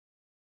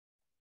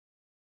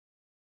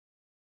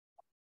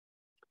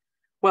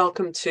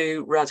Welcome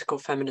to Radical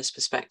Feminist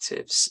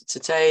Perspectives.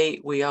 Today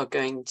we are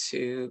going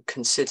to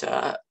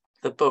consider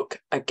the book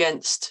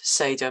Against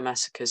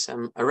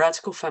Sadomasochism, a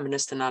Radical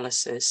Feminist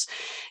Analysis.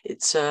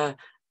 It's an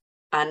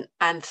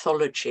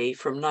anthology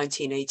from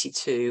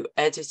 1982,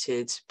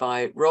 edited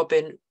by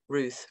Robin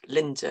Ruth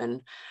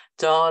Linden,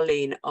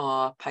 Darlene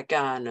R.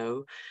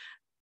 Pagano,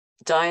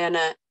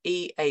 Diana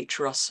E.H.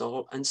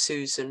 Russell and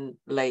Susan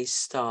Leigh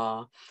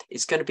Star.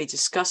 It's going to be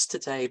discussed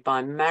today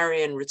by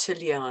Marian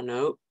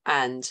Rutigliano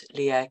and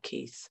Lierre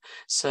Keith.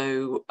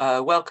 So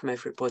welcome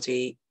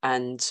everybody,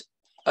 and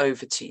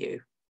over to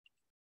you.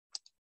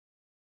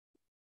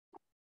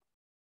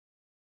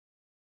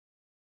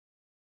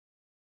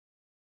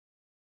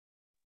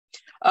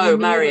 Oh,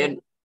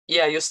 Marian,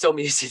 yeah, you're still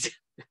muted.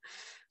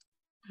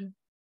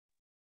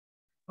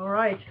 All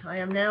right, I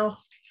am now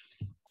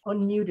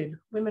unmuted.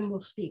 Women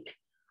will speak.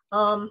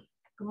 Good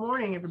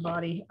morning,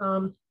 everybody.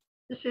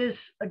 This is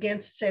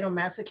Against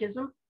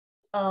Sadomasochism,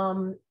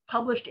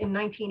 published in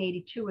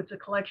 1982. It's a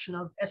collection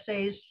of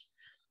essays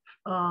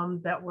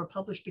that were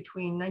published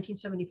between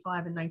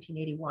 1975 and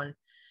 1981.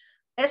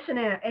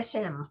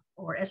 SM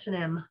or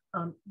S&M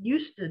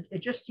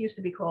it just used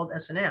to be called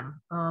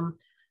S&M.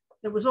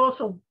 There was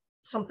also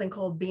something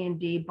called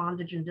B&D,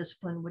 Bondage and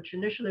Discipline, which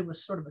initially was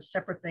sort of a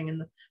separate thing.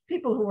 And the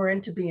people who were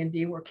into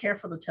B&D were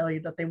careful to tell you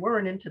that they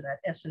weren't into that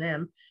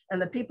S&M.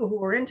 And the people who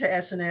were into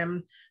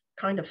S&M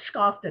kind of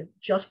scoffed at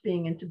just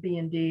being into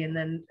B&D. And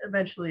then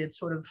eventually it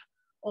sort of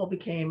all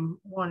became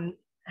one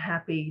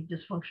happy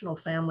dysfunctional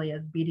family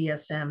as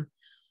BDSM.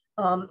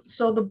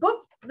 So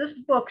this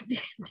book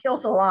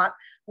deals a lot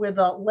with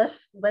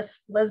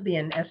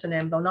lesbian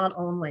S&M, though not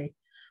only.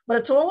 But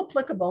it's all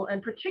applicable,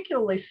 and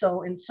particularly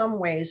so in some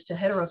ways, to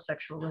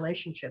heterosexual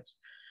relationships.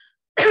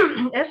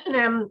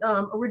 S&M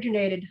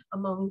originated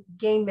among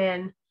gay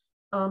men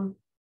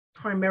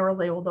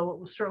primarily, although it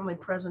was certainly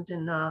present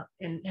in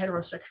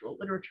heterosexual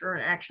literature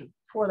and action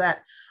before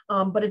that.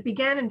 But it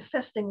began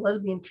infesting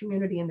lesbian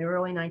community in the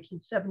early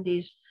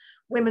 1970s,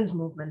 women's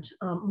movement,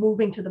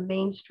 moving to the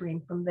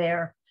mainstream from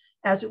there,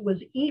 as it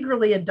was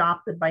eagerly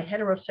adopted by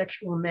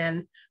heterosexual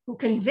men who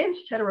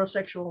convinced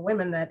heterosexual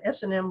women that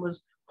S&M was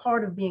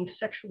part of being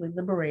sexually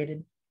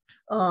liberated.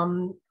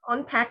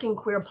 Unpacking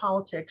Queer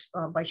Politics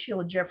by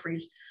Sheila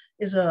Jeffries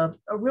is a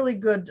really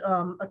good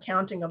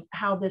accounting of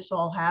how this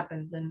all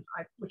happened, and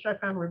which I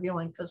found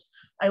revealing because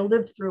I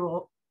lived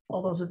through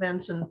all those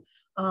events and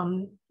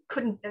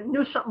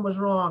knew something was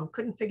wrong,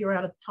 couldn't figure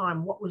out at the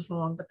time what was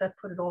wrong, but that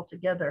put it all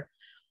together.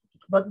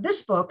 But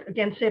this book,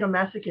 Against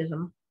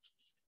Sadomasochism,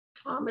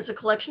 is a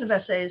collection of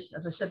essays,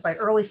 as I said, by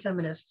early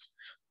feminists,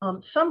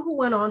 some who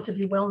went on to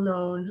be well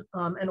known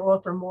and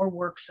author more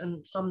works,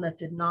 and some that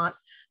did not.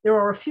 There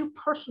are a few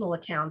personal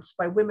accounts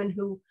by women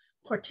who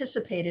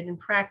participated and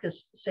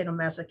practiced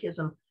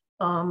sadomasochism.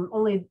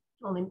 Only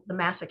the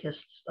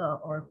masochists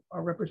are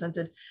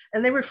represented,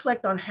 and they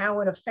reflect on how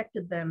it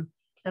affected them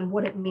and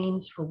what it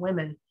means for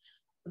women.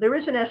 There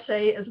is an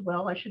essay as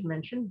well, I should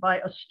mention, by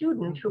a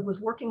student who was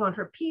working on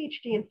her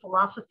PhD in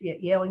philosophy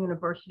at Yale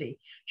University.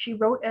 She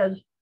wrote as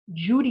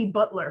Judy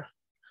Butler.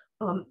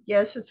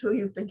 Yes, it's who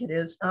you think it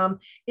is.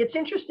 It's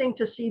interesting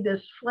to see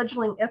this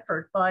fledgling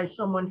effort by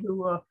someone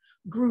who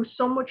grew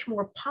so much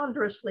more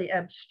ponderously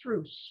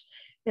abstruse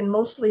in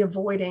mostly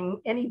avoiding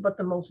any but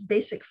the most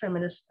basic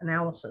feminist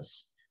analysis.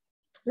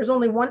 There's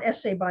only one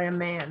essay by a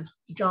man,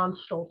 John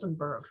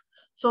Stoltenberg.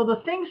 So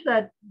the things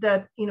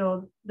that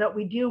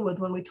we deal with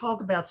when we talk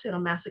about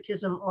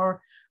sadomasochism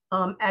are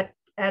at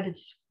its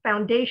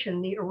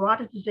foundation, the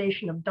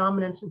eroticization of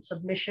dominance and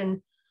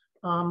submission,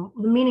 the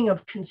meaning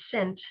of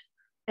consent,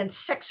 and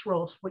sex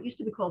roles, what used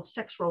to be called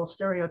sex role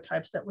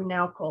stereotypes that we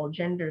now call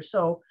gender.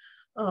 So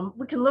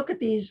we can look at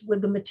these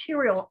with the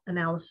material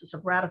analysis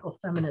of radical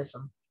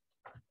feminism.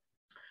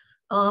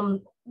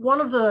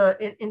 One of the,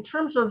 in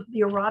terms of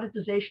the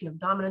eroticization of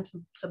dominance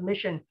and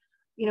submission,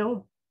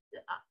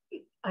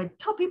 I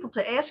tell people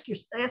to ask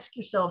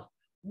yourselves,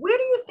 where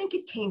do you think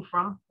it came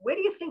from? Where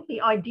do you think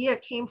the idea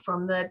came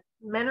from that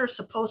men are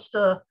supposed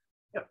to,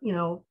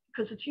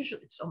 because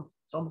it's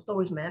almost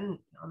always men,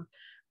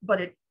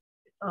 but it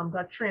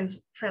got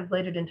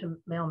translated into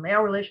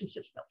male-male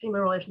relationships,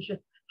 male-female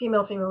relationships,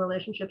 female-female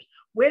relationships.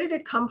 Where did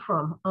it come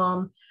from?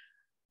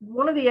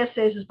 One of the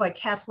essays is by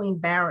Kathleen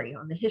Barry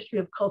on the history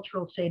of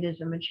cultural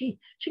sadism, and she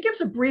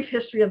gives a brief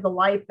history of the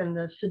life and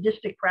the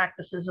sadistic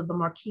practices of the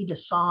Marquis de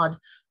Sade,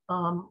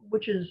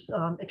 which is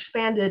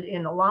expanded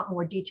in a lot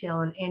more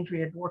detail in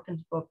Andrea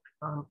Dworkin's book,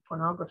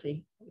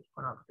 Pornography.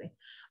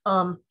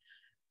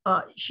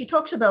 She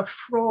talks about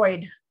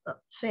Freud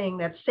saying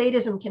that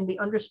sadism can be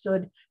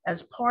understood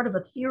as part of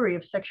a theory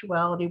of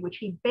sexuality, which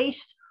he based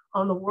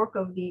on the work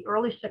of the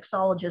early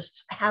sexologists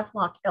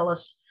Havelock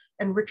Ellis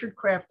and Richard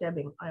Kraft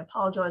Ebing. I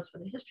apologize for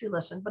the history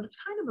lesson, but it's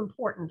kind of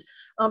important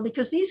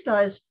because these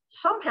guys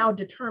somehow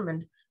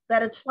determined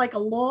that it's like a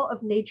law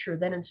of nature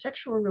that in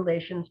sexual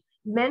relations,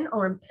 men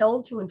are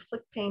impelled to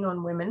inflict pain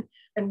on women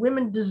and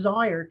women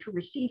desire to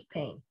receive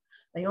pain.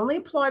 They only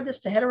applied this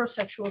to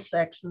heterosexual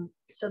sex and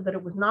said that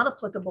it was not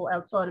applicable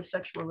outside of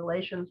sexual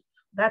relations.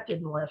 that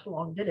didn't last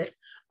long, did it?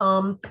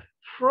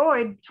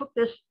 Freud took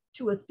this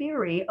to a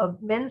theory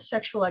of men's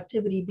sexual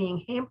activity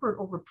being hampered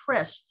or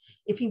repressed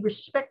if he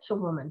respects a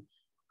woman,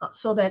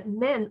 so that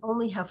men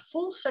only have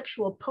full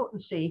sexual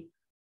potency,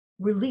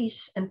 release,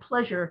 and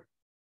pleasure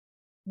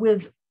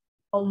with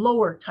a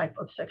lower type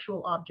of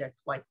sexual object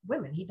like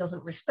women he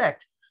doesn't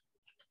respect.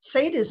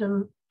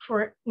 Sadism,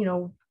 for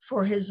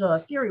his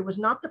theory, was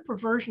not the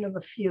perversion of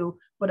a few,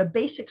 but a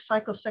basic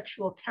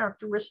psychosexual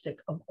characteristic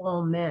of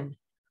all men.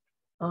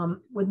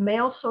 With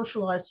male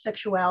socialized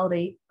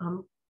sexuality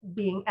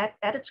being at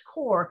its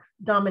core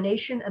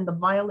domination and the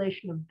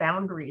violation of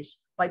boundaries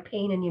by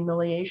pain and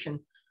humiliation.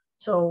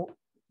 So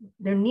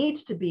there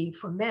needs to be,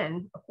 for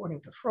men,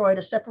 according to Freud,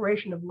 a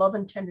separation of love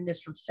and tenderness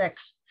from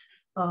sex,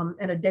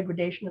 and a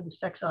degradation of the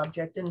sex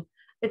object. And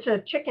it's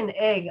a chicken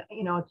egg,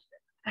 it's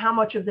how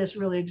much of this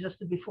really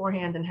existed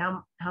beforehand and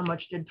how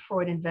much did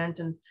Freud invent,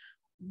 and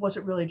was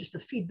it really just a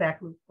feedback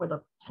where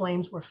the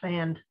flames were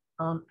fanned?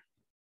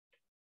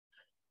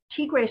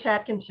 T. Grace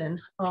Atkinson,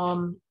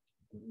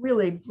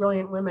 really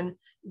brilliant women,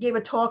 gave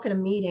a talk in a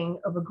meeting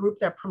of a group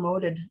that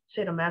promoted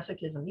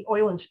sadomasochism, the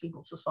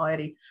Eulenspiegel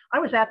Society. I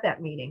was at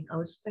that meeting. I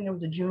think I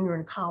was a junior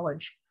in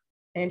college.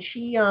 And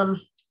she, I'm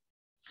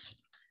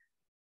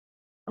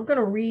going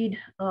to read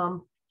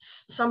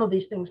some of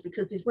these things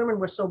because these women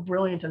were so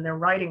brilliant and their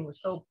writing was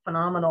so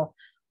phenomenal.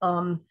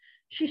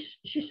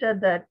 She said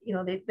that,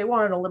 they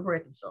wanted to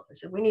liberate themselves. They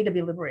said, we need to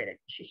be liberated.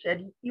 She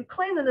said, you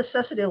claim the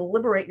necessity to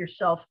liberate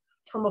yourself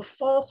from a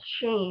false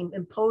shame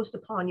imposed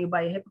upon you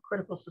by a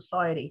hypocritical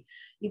society.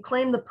 You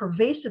claim the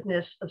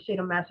pervasiveness of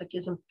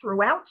sadomasochism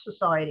throughout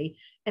society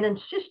and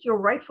insist your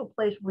rightful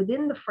place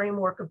within the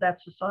framework of that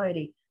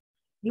society.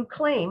 You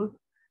claim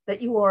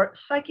that you are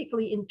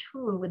psychically in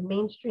tune with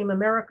mainstream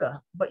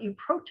America, but you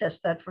protest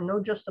that for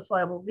no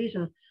justifiable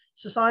reason.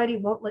 Society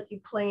won't let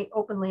you play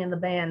openly in the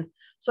band.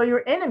 So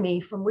your enemy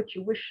from which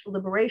you wish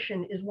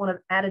liberation is one of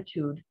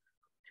attitude.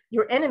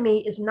 Your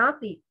enemy is not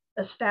the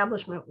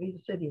establishment, we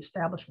say the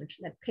establishment,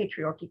 not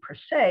patriarchy per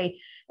se.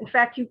 In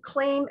fact, you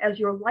claim as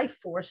your life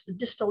force the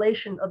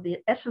distillation of the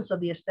essence of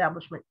the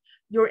establishment.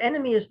 Your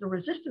enemy is the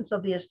resistance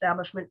of the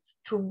establishment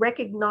to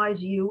recognize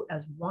you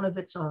as one of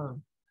its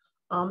own.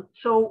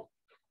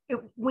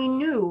 We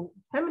knew,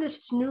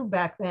 feminists knew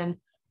back then,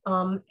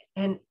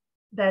 and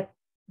that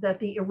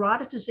the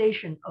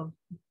eroticization of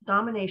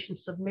domination,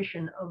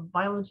 submission, of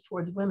violence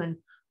towards women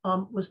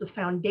was the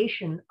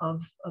foundation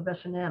of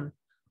S&M.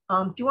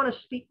 Do you want to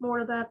speak more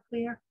to that,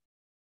 Leah?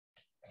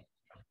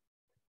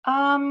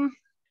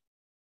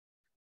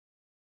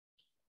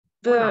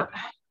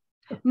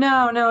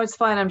 No, it's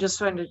fine. I'm just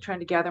trying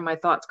to gather my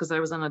thoughts because I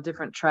was on a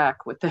different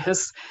track with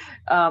this.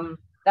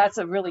 That's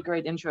a really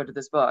great intro to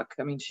this book.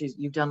 I mean,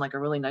 you've done like a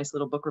really nice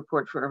little book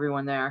report for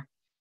everyone there.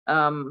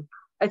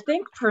 I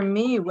think for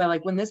me,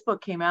 when this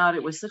book came out,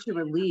 it was such a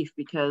relief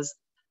because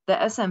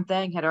the SM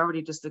thing had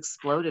already just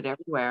exploded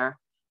everywhere.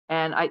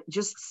 And I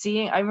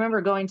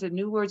remember going to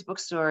New Words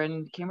bookstore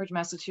in Cambridge,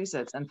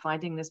 Massachusetts and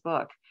finding this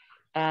book.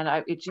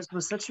 And it just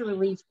was such a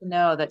relief to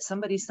know that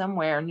somebody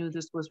somewhere knew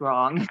this was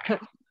wrong.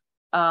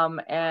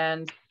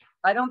 And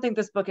I don't think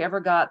this book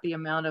ever got the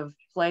amount of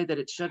play that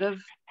it should have.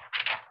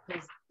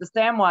 The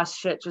Samwa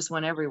shit just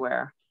went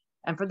everywhere.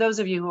 And for those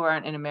of you who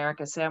aren't in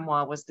America,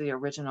 Samwa was the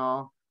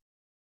original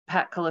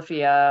Pat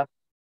Califia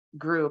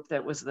group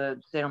that was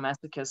the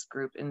sadomasochist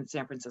group in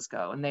San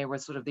Francisco. And they were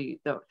sort of the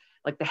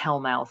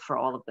hellmouth for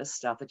all of this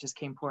stuff that just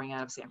came pouring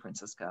out of San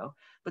Francisco.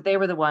 But they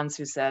were the ones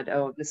who said,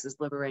 oh, this is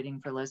liberating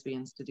for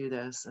lesbians to do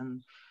this.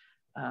 And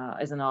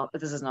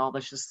this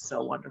is just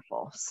so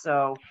wonderful.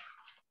 So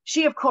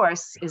she, of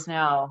course, is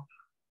now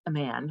a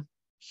man.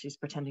 She's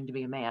pretending to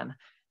be a man.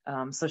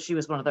 So she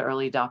was one of the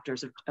early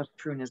adopters of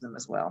prunism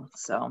as well.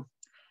 So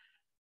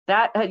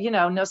that,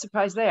 no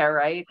surprise there,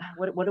 right?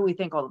 What do we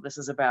think all of this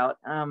is about?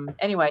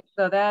 Anyway,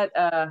 so that,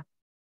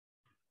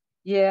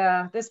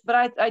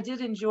 but I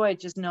did enjoy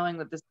just knowing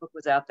that this book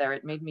was out there.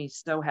 It made me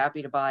so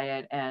happy to buy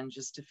it and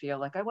just to feel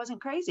like I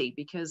wasn't crazy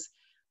because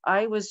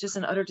I was just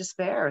in utter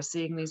despair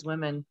seeing these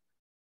women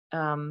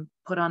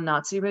put on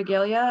Nazi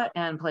regalia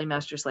and play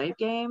master slave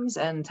games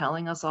and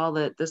telling us all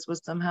that this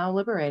was somehow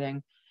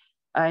liberating.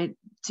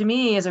 To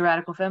me, as a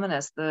radical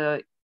feminist,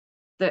 the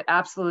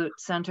absolute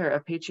center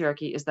of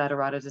patriarchy is that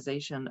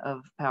eroticization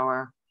of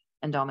power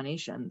and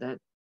domination.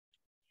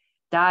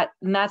 And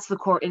that's the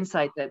core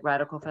insight that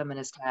radical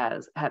feminism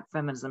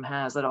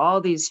has, that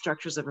all these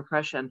structures of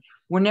oppression,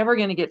 we're never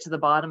going to get to the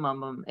bottom of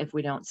them if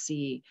we don't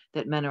see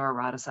that men are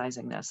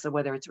eroticizing this. So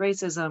whether it's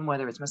racism,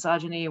 whether it's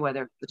misogyny,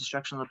 whether it's the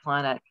destruction of the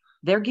planet,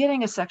 they're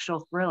getting a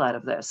sexual thrill out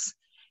of this.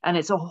 And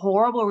it's a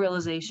horrible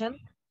realization.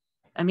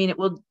 I mean, it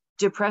will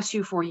depress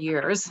you for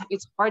years.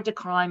 It's hard to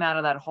climb out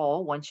of that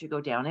hole once you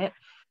go down it.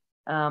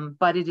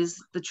 But it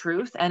is the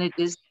truth, and it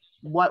is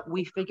what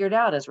we figured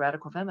out as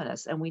radical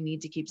feminists, and we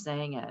need to keep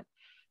saying it.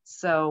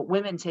 So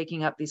women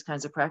taking up these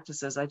kinds of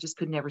practices, I just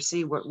could never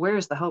see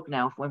where's the hope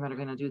now if women are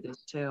going to do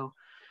this too.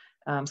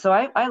 So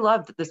I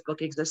love that this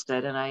book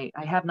existed, and I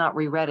have not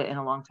reread it in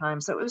a long time.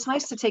 So it was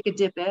nice to take a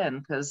dip in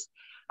because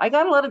I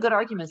got a lot of good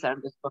arguments out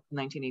of this book in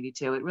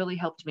 1982. It really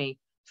helped me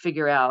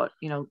figure out,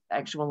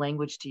 actual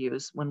language to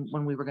use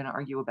when we were going to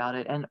argue about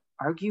it, and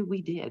argue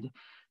we did.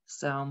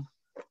 So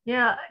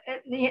yeah,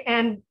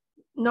 and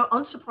no,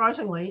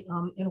 unsurprisingly,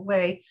 in a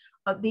way,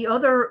 the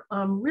other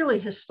really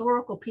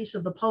historical piece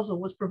of the puzzle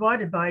was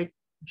provided by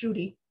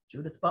Judith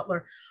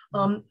Butler,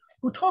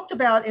 who talked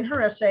about in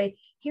her essay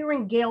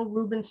hearing Gail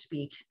Rubin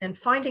speak and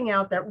finding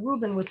out that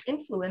Rubin was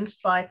influenced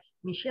by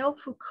Michel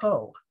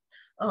Foucault,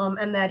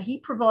 and that he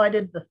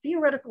provided the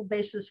theoretical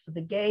basis for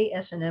the gay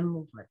S&M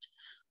movement.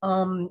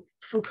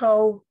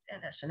 Foucault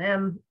and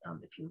S&M,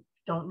 if you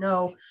don't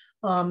know,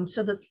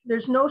 so that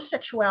there's no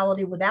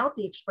sexuality without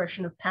the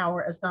expression of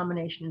power as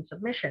domination and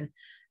submission,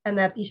 and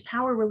that these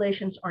power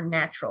relations are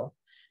natural.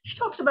 She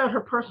talks about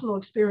her personal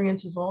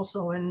experiences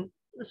also, and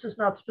this is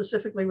not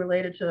specifically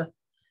related to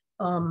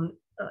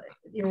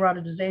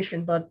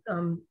eroticization, but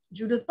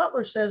Judith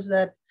Butler says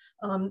that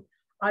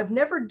I've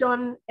never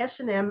done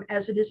S&M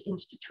as it is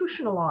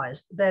institutionalized,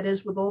 that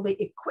is, with all the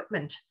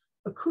equipment,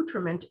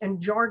 accoutrement,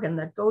 and jargon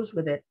that goes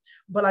with it,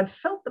 but I've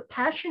felt the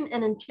passion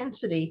and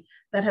intensity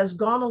that has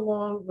gone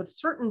along with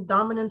certain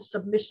dominant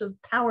submissive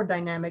power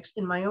dynamics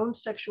in my own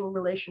sexual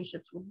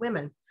relationships with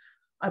women.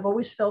 I've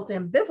always felt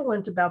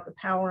ambivalent about the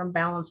power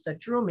imbalance that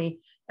drew me,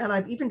 and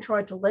I've even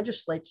tried to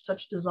legislate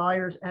such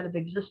desires out of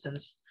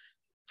existence.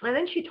 And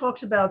then she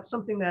talks about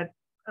something that,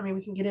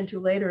 we can get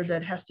into later,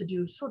 that has to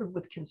do sort of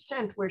with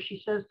consent, where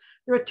she says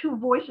there are two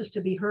voices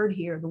to be heard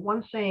here. The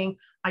one saying,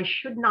 I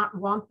should not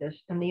want this,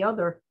 and the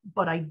other,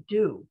 but I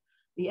do.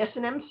 The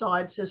S&M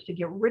side says to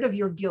get rid of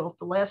your guilt,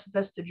 the last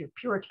vestige of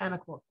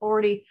puritanical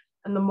authority,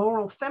 and the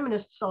moral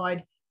feminist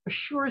side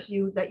assures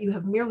you that you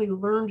have merely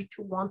learned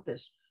to want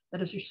this,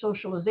 that as your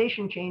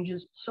socialization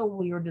changes, so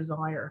will your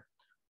desire.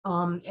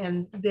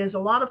 And there's a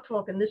lot of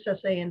talk in this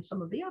essay and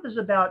some of the others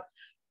about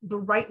the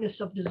rightness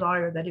of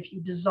desire, that if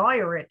you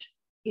desire it,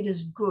 it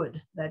is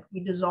good, that we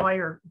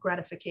desire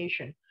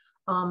gratification.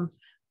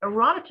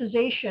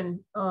 Eroticization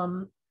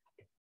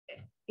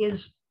is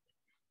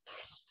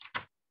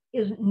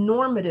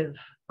normative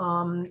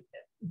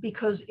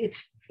because it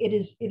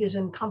is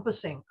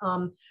encompassing.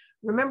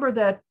 Remember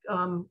that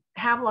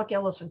Havelock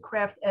Ellis and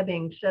Kraft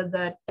Ebing said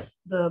that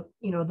the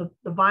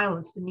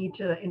violence, the need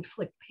to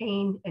inflict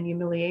pain and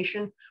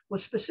humiliation,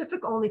 was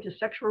specific only to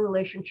sexual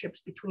relationships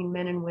between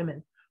men and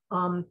women.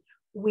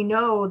 We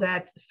know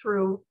that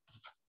through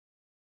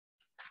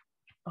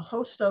a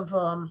host of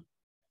I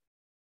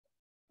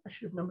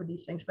should have numbered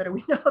these things better.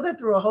 We know that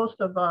through a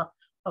host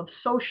of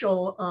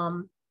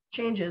social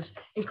changes,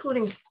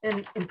 including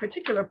in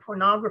particular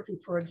pornography,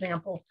 for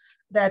example,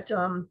 that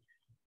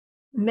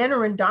men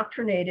are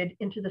indoctrinated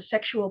into the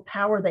sexual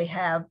power they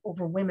have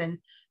over women,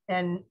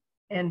 and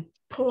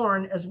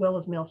porn, as well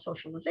as male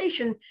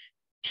socialization,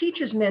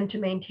 teaches men to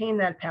maintain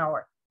that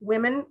power.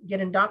 Women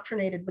get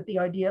indoctrinated with the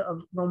idea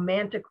of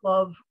romantic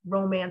love,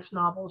 romance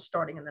novels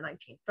starting in the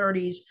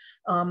 1930s,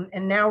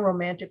 and now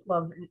romantic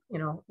love,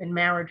 in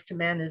marriage to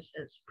men is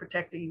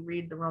protected. You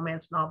read the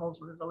romance novels,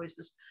 and there's always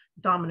this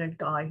dominant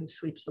guy who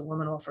sweeps the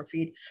woman off her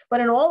feet.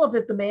 But in all of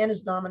it, the man is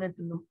dominant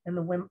and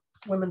the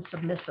women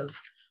submissive.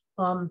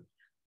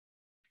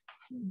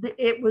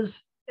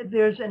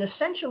 There's an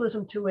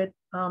essentialism to it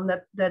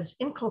that's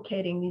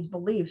inculcating these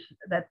beliefs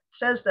that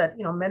says that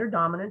men are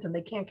dominant and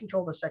they can't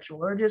control their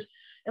sexual urges,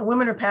 and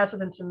women are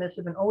passive and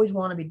submissive and always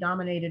want to be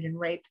dominated and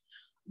raped.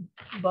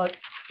 But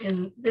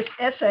in this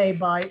essay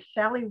by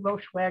Sally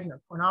Roche Wagner,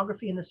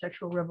 Pornography and the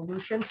Sexual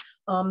Revolution,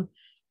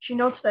 she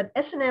notes that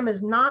S&M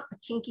is not a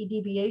kinky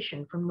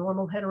deviation from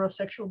normal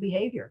heterosexual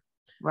behavior.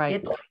 Right.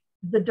 It's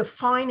the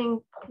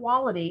defining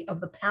quality of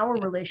the power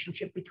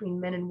relationship between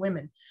men and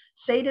women.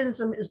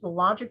 Sadism is the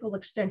logical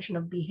extension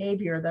of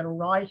behavior that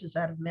arises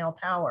out of male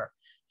power.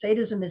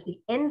 Sadism is the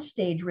end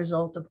stage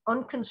result of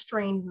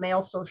unconstrained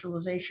male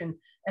socialization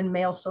and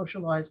male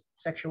socialized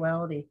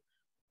sexuality.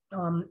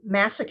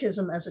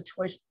 Masochism as a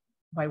choice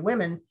by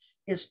women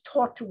is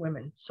taught to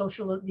women,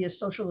 via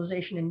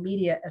socialization in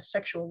media as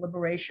sexual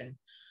liberation.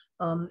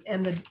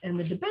 And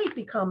the debate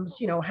becomes,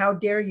 how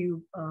dare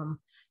you,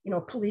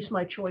 police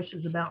my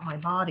choices about my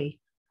body,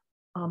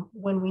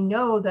 when we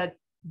know that,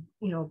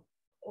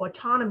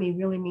 autonomy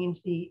really means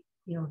the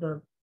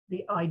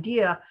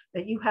idea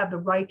that you have the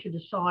right to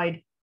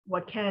decide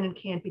what can and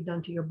can't be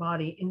done to your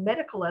body. In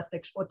medical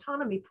ethics,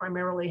 autonomy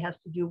primarily has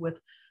to do with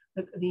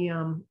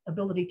the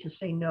ability to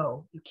say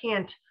no. You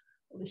can't,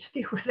 at least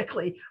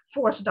theoretically,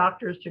 force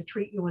doctors to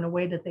treat you in a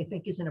way that they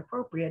think is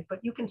inappropriate, but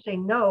you can say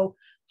no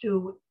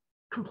to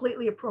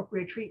completely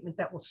appropriate treatment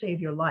that will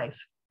save your life.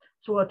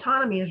 So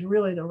autonomy is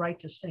really the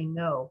right to say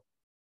no.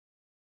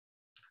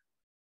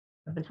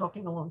 I've been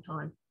talking a long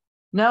time.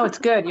 No, it's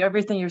good.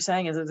 Everything you're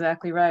saying is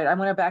exactly right. I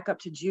want to back up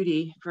to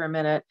Judy for a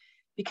minute,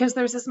 because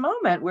there's this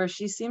moment where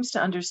she seems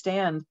to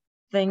understand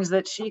things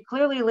that she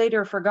clearly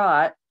later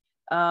forgot.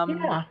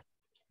 Yeah.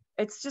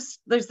 It's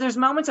just, there's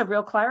moments of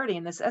real clarity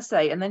in this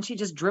essay, and then she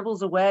just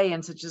dribbles away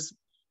into just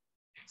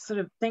sort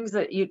of things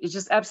that it's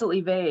just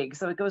absolutely vague.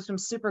 So it goes from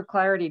super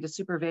clarity to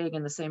super vague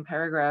in the same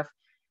paragraph.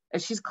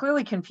 she's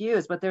clearly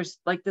confused, but there's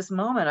like this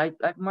moment,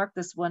 I've marked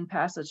this one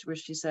passage where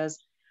she says,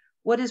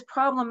 what is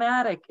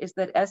problematic is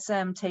that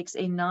SM takes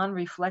a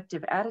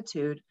non-reflective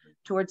attitude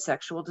towards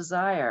sexual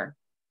desire,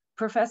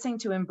 professing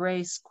to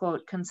embrace,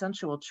 quote,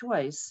 consensual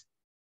choice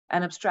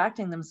and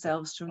abstracting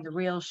themselves from the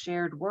real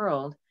shared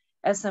world.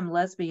 SM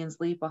lesbians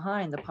leave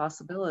behind the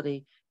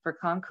possibility for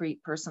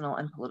concrete personal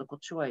and political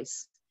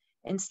choice.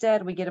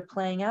 Instead, we get a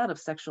playing out of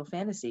sexual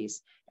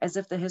fantasies as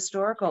if the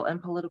historical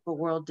and political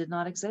world did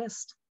not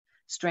exist.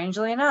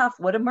 Strangely enough,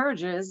 what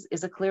emerges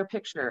is a clear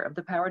picture of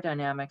the power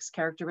dynamics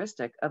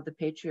characteristic of the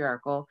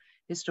patriarchal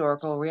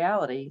historical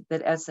reality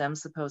that SM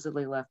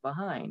supposedly left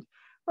behind.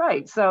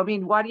 Right. So, I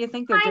mean, why do you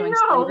think they're doing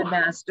slave and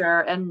master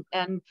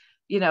and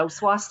you know,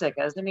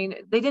 swastikas? I mean,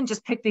 they didn't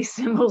just pick these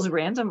symbols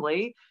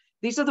randomly.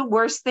 These are the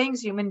worst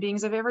things human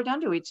beings have ever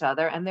done to each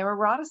other, and they're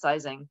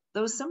eroticizing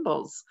those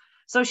symbols.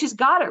 So she's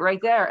got it right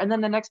there. And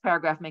then the next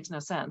paragraph makes no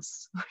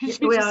sense.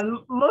 Most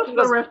of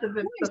the rest of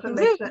it doesn't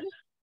make sense.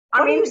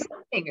 I mean,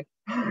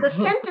 the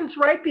sentence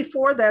right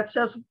before that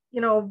says,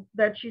 you know,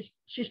 that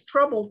she's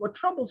troubled. What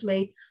troubles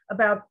me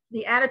about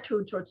the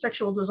attitude towards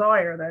sexual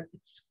desire, that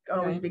it's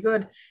always be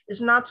good, is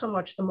not so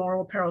much the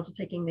moral perils of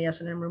taking the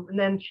S&M room. And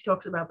then she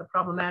talks about the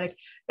problematic.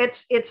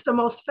 It's the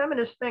most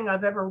feminist thing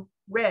I've ever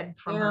read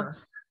from her.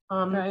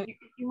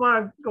 You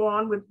want to go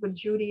on with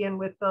Judy and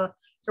with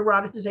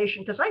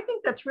eroticization, because I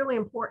think that's really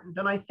important.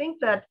 And I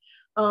think that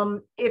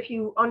if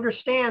you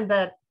understand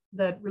that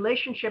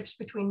relationships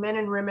between men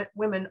and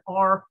women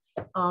are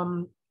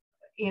that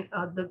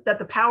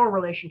the power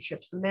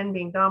relationships, the men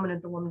being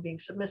dominant, the woman being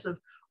submissive,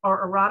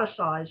 are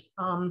eroticized.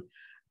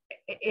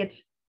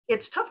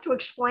 It's tough to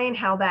explain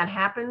how that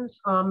happens.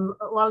 A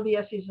lot of the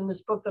essays in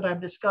this book that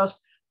I've discussed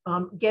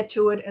get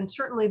to it, and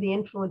certainly the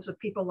influence of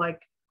people like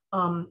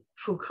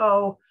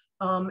Foucault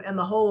and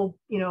the whole,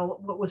 you know,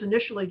 what was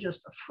initially just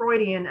a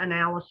Freudian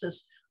analysis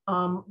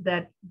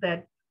that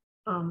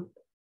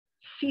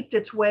seeped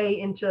its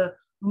way into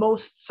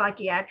most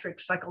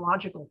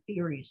psychological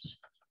theories.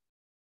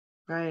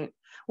 Right.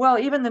 Well,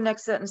 even the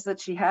next sentence that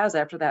she has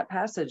after that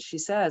passage, she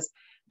says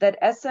that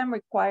SM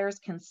requires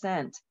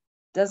consent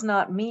does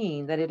not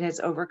mean that it has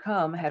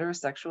overcome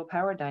heterosexual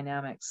power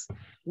dynamics.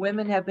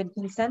 Women have been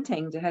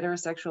consenting to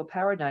heterosexual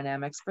power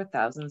dynamics for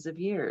thousands of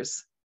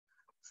years.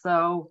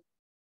 So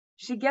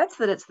she gets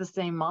that it's the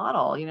same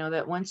model, you know,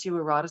 that once you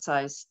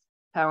eroticize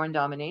power and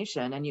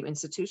domination and you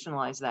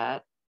institutionalize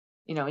that,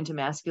 you know, into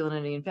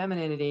masculinity and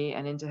femininity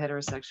and into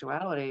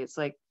heterosexuality, it's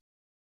like,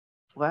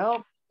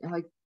 well,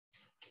 like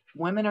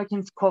women are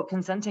quote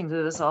consenting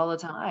to this all the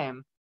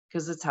time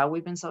because it's how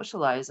we've been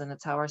socialized and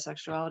it's how our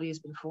sexuality has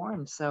been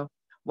formed. So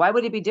why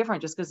would it be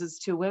different just because it's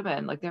two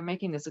women? Like they're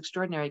making this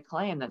extraordinary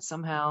claim that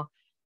somehow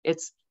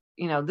it's,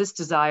 you know, this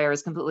desire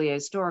is completely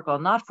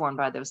ahistorical, not formed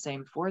by those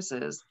same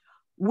forces.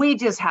 We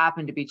just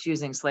happen to be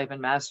choosing slave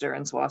and master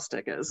and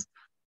swastikas,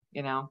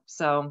 you know?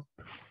 So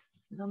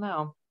I don't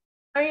know.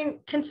 I mean,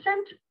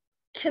 consent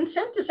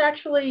is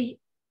actually,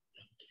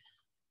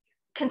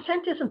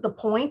 consent isn't the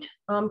point.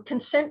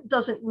 Consent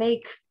doesn't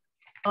make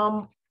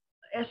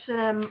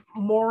S&M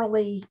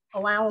morally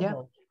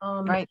allowable.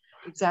 Right,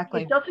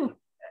 exactly.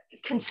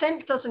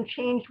 Consent doesn't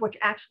change what's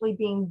actually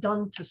being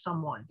done to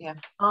someone. Yeah,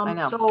 I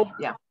know.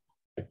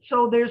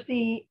 So there's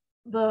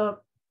the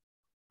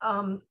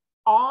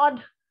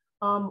odd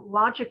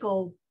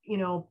logical, you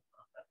know,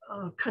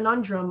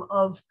 conundrum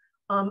of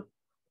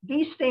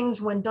these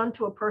things, when done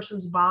to a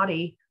person's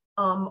body,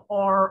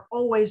 are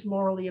always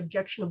morally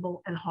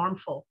objectionable and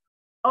harmful.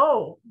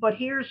 Oh, but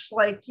here's,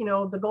 like, you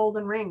know, the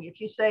golden ring.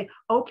 If you say,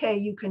 okay,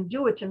 you can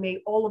do it to me,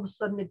 all of a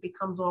sudden it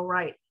becomes all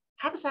right.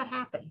 How does that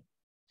happen?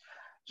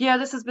 Yeah,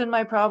 this has been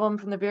my problem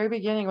from the very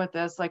beginning with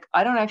this. Like,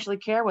 I don't actually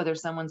care whether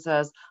someone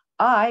says,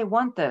 I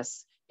want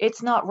this.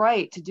 It's not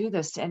right to do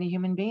this to any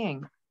human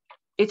being.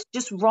 It's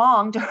just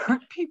wrong to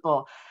hurt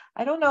people.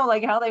 I don't know,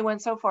 like, how they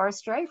went so far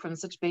astray from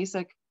such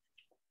basic,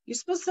 you're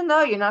supposed to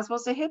know you're not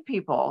supposed to hit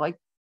people. Like,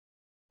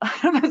 I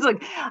don't know, it's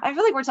like, I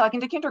feel like we're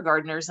talking to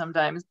kindergartners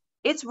sometimes.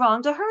 It's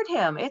wrong to hurt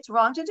him. It's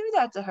wrong to do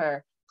that to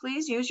her.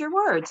 Please use your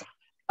words.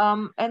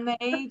 And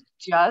they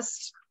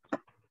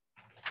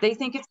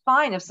think it's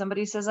fine if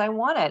somebody says, I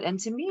want it. And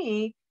to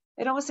me,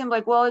 it always seemed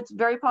like, well, it's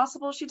very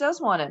possible she does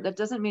want it. That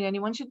doesn't mean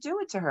anyone should do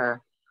it to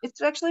her.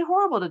 It's actually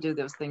horrible to do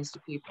those things to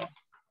people.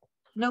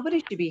 Nobody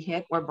should be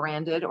hit or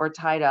branded or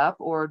tied up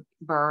or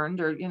burned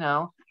or, you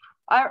know.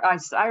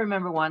 I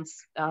remember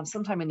once,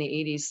 sometime in the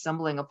 80s,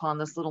 stumbling upon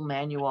this little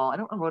manual. I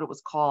don't remember what it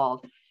was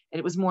called. And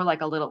it was more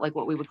like a little, like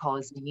what we would call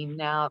a zine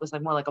now. It was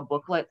like more like a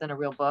booklet than a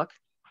real book.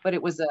 But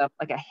it was it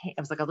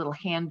was like a little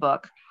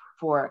handbook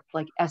for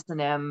like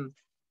S&M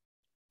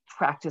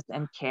practice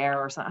and care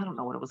or something. I don't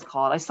know what it was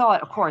called. I saw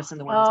it, of course, in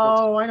the women's book.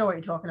 Oh, I know what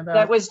you're talking about.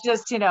 That was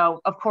just, you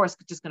know, of course,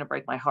 just going to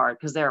break my heart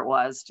because there it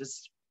was,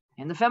 just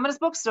in the feminist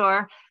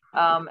bookstore.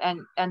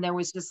 And there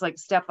was just like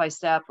step by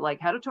step, like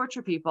how to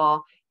torture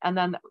people. And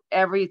then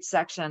every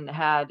section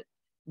had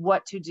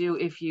what to do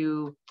if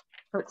you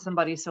hurt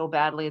somebody so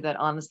badly that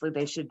honestly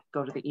they should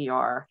go to the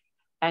ER.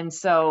 And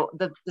so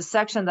the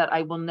section that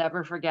I will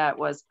never forget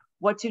was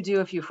what to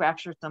do if you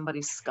fracture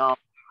somebody's skull.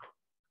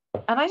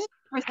 And I just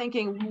remember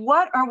thinking,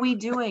 what are we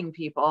doing,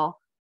 people?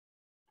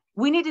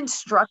 We need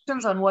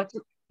instructions on what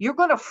to, you're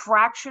going to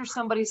fracture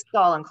somebody's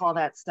skull and call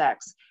that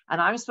sex.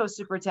 And I'm supposed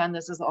to pretend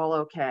this is all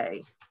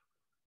okay.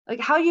 Like,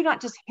 how you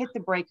not just hit the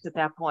brakes at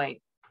that point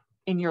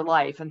in your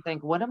life and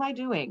think, what am I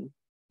doing?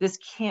 This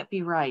can't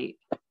be right.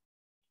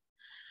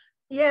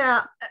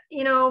 Yeah,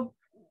 you know,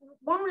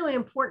 one really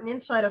important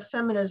insight of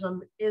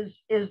feminism is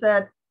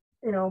that,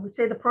 you know, we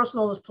say the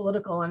personal is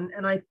political, and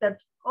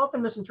that's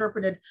often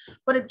misinterpreted,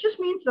 but it just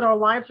means that our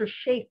lives are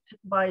shaped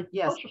by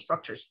social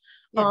structures.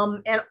 Yeah.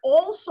 And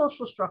all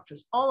social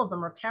structures, all of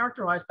them are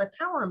characterized by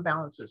power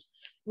imbalances.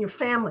 Your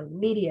family,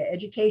 media,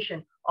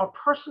 education, our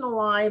personal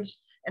lives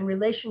and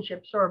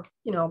relationships are,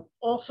 you know,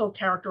 also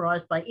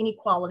characterized by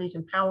inequalities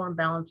and power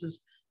imbalances,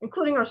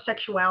 including our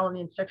sexuality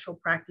and sexual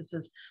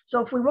practices.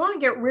 So if we want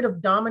to get rid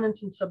of dominance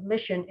and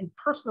submission in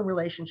personal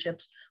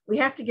relationships, we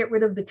have to get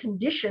rid of the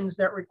conditions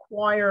that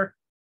require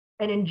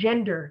and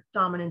engender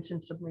dominance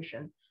and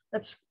submission.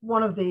 That's in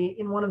one of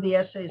the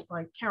essays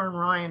by Karen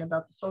Ryan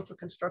about the social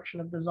construction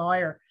of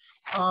desire.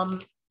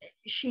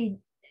 She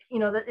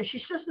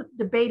says that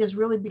the debate is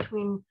really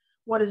between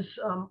what is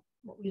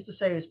what we used to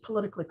say is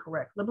politically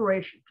correct,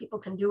 liberation. People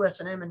can do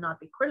S&M and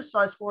not be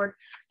criticized for it,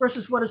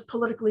 versus what is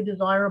politically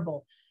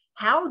desirable.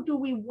 How do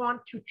we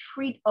want to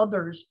treat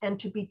others and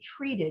to be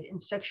treated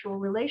in sexual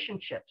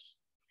relationships?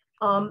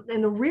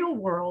 In the real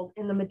world,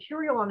 in the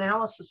material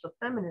analysis of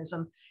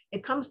feminism,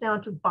 it comes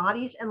down to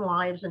bodies and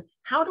lives, and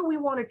how do we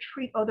want to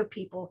treat other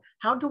people?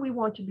 How do we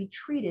want to be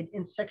treated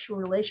in sexual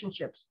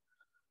relationships?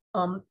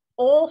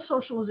 All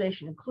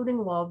socialization, including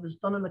love, is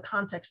done in the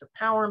context of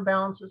power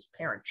imbalances,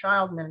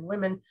 parent-child, men and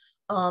women,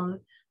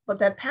 but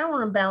that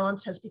power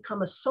imbalance has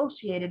become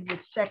associated with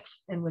sex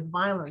and with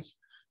violence.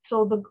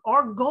 So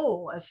our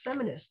goal as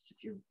feminists,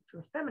 if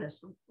you're a feminist,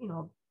 you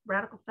know,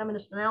 radical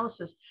feminist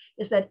analysis,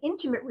 is that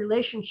intimate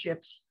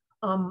relationships,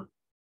 you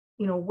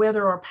know, where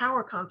there are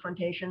power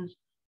confrontations,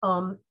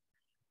 are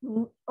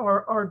you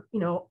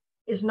know,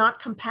 is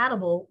not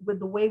compatible with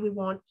the way we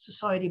want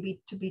society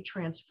to be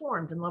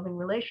transformed in loving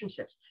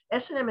relationships.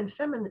 S&M and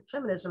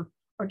feminism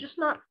are just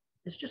not,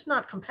 it's just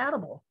not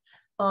compatible.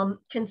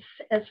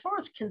 As far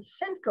as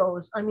consent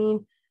goes, I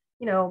mean,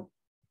 you know,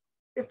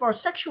 if our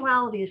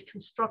sexuality is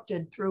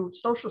constructed through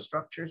social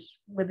structures,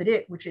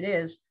 which it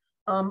is,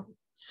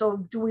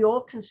 so do we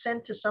all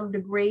consent to some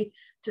degree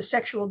to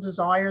sexual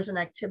desires and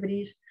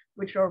activities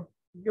which are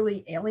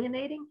really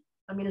alienating?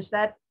 I mean, is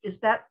that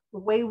the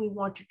way we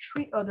want to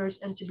treat others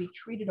and to be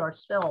treated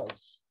ourselves?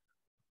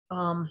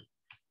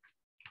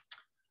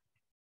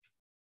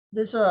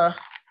 There's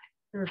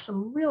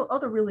some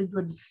other really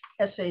good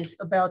essays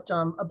about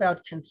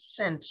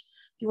consent.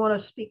 Do you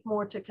want to speak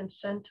more to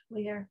consent,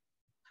 Lierre?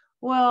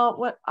 Well,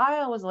 what I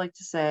always like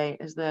to say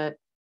is that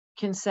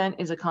consent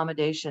is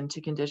accommodation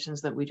to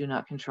conditions that we do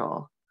not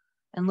control.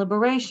 And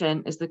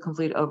liberation is the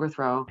complete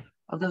overthrow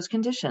of those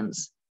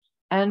conditions.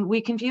 And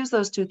we confuse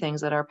those two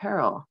things at our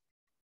peril.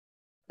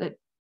 That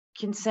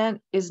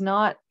consent is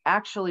not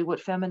actually what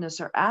feminists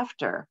are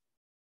after,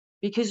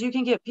 because you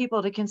can get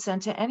people to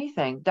consent to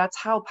anything. That's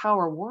how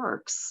power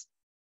works.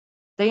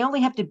 They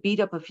only have to beat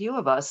up a few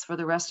of us for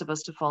the rest of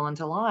us to fall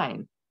into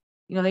line.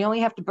 You know, they only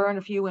have to burn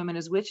a few women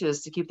as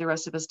witches to keep the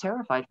rest of us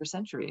terrified for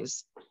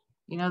centuries.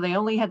 You know, they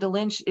only had to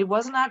lynch. It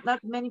wasn't that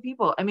many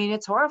people. I mean,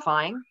 it's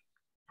horrifying,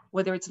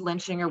 whether it's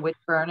lynching or witch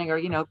burning or,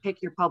 you know,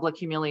 pick your public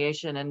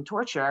humiliation and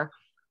torture,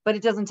 but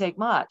it doesn't take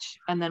much.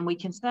 And then we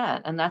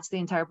consent. And that's the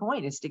entire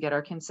point, is to get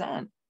our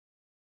consent.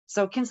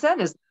 So consent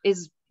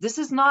this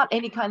is not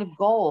any kind of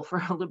goal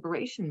for a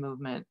liberation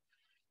movement.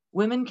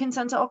 Women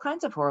consent to all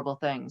kinds of horrible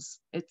things.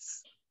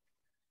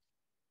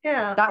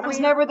 That was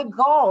never the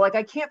goal. Like,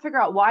 I can't figure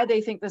out why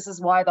they think this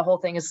is why the whole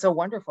thing is so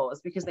wonderful.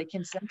 It's because they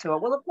consent to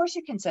it. Well, of course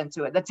you consent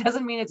to it. That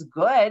doesn't mean it's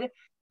good.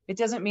 It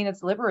doesn't mean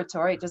it's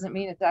liberatory. It doesn't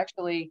mean it's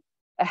actually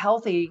a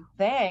healthy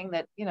thing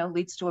that, you know,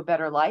 leads to a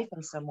better life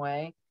in some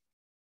way.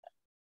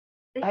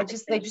 They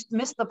just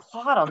missed the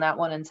plot on that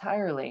one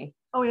entirely.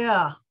 Oh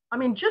yeah. I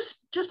mean, just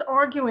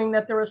arguing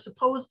that there are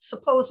supposed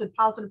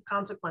positive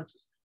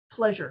consequences,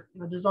 pleasure,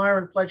 you know, desire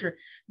and pleasure,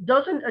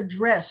 doesn't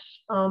address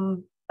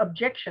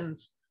objections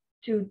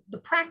to the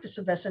practice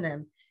of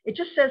S&M. It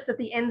just says that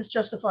the ends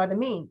justify the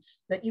means,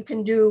 that you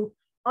can do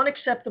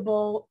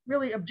unacceptable,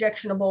 really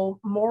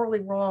objectionable, morally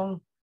wrong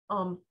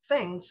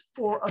things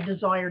for a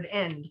desired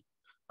end,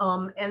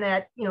 and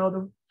that, you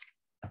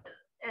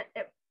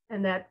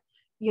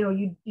know,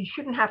 you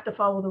shouldn't have to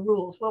follow the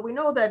rules. Well, we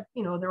know that,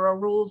 you know, there are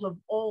rules of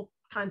all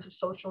kinds of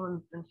social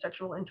and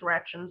sexual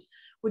interactions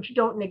which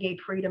don't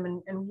negate freedom,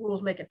 and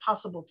rules make it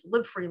possible to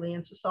live freely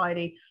in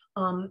society.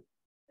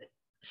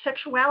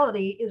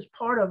 Sexuality is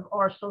part of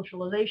our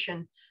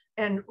socialization,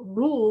 and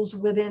rules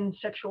within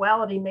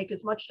sexuality make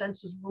as much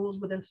sense as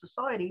rules within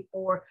society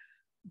for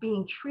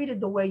being treated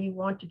the way you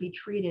want to be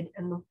treated,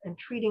 and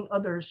treating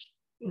others,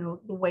 you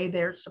know, the way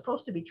they're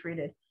supposed to be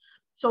treated.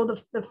 So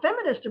the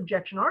feminist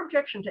objection, our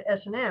objection to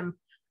S&M,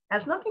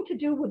 has nothing to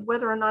do with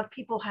whether or not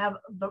people have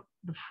the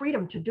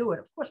freedom to do it.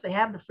 Of course, they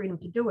have the freedom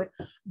to do it,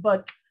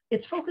 but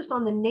it's focused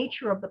on the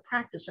nature of the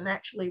practice and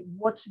actually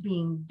what's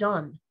being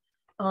done.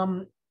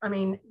 I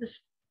mean, this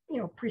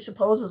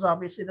presupposes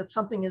obviously that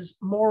something is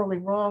morally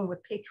wrong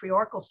with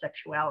patriarchal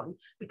sexuality,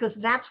 because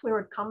that's where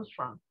it comes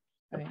from.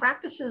 The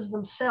practices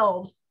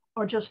themselves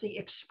are just the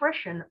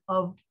expression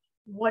of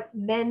what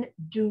men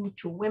do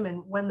to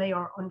women when they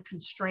are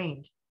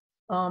unconstrained.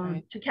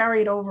 To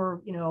carry it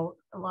over,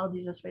 a lot of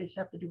these essays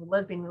have to do with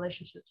lesbian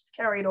relationships.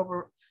 To carry it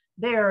over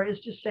there is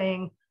just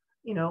saying,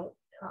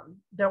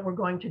 that we're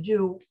going to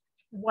do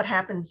what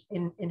happens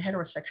in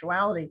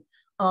heterosexuality.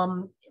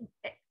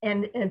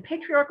 And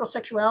patriarchal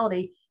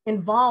sexuality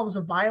involves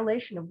a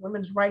violation of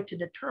women's right to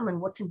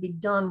determine what can be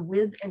done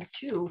with and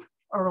to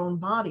our own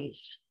bodies.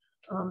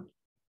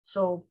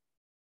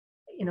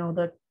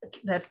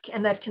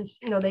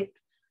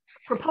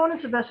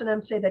 Proponents of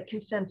S&M say that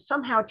consent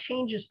somehow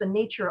changes the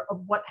nature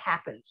of what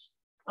happens.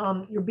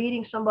 You're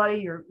beating somebody,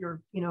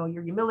 you're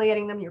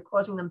humiliating them, you're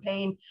causing them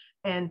pain,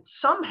 and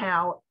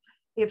somehow,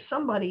 if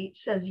somebody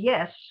says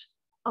yes,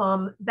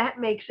 that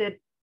makes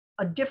it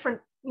a different,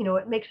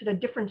 it makes it a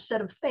different set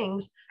of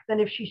things than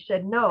if she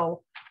said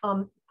no,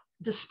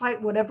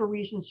 despite whatever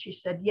reasons she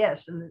said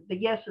yes. And the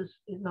yes is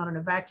not in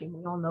a vacuum.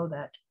 We all know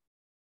that.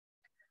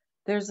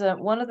 There's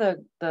one of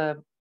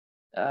the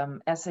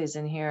essays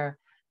in here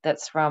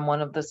that's from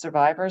one of the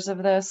survivors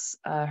of this.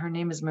 Her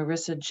name is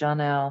Marissa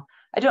Janelle.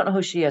 I don't know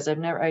who she is. I'd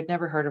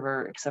never heard of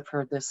her except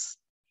for this.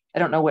 I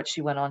don't know what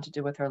she went on to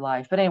do with her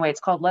life. But anyway, it's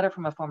called Letter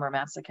from a Former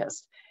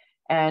Masochist.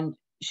 And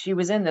she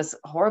was in this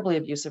horribly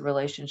abusive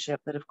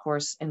relationship that, of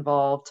course,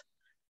 involved,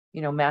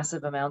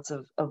 massive amounts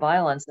of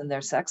violence in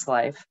their sex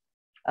life.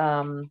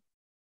 And,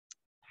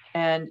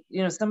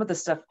 some of the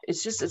stuff,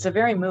 it's a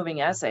very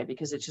moving essay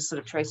because it just sort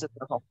of traces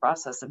the whole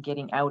process of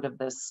getting out of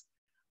this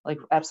like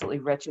absolutely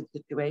wretched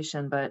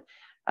situation. But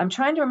I'm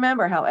trying to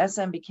remember how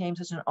SM became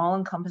such an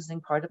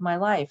all-encompassing part of my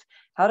life.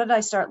 How did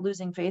I start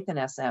losing faith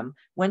in SM?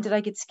 When did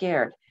I get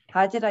scared?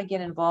 How did I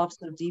get involved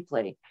so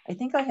deeply? I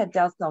think I had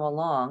doubts all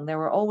along. There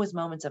were always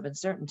moments of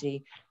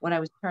uncertainty when I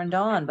was turned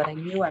on, but I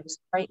knew I was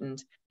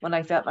frightened when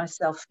I felt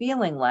myself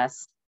feeling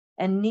less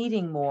and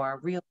needing more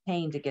real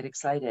pain to get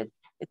excited.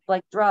 It's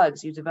like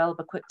drugs. You develop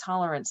a quick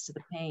tolerance to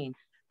the pain.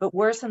 But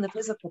worse than the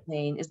physical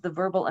pain is the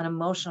verbal and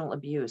emotional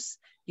abuse.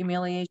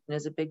 Humiliation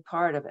is a big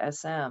part of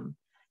SM.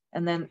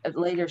 And then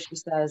later she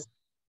says,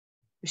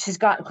 she's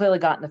clearly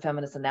gotten the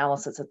feminist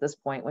analysis at this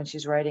point when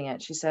she's writing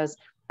it. She says,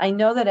 I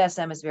know that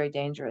SM is very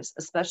dangerous,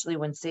 especially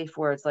when safe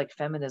words like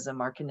feminism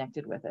are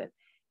connected with it.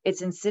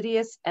 It's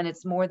insidious and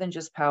it's more than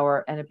just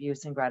power and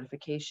abuse and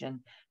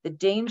gratification. The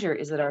danger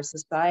is that our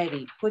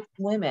society puts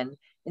women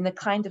in the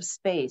kind of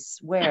space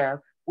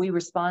where we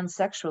respond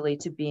sexually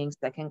to being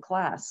second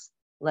class,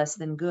 less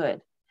than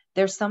good.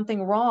 There's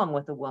something wrong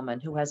with a woman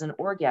who has an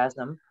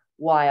orgasm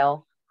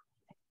while,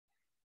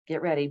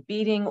 get ready,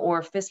 beating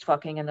or fist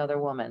fucking another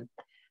woman.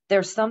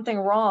 There's something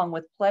wrong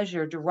with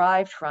pleasure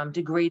derived from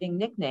degrading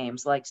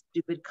nicknames like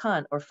stupid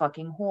cunt or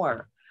fucking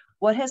whore.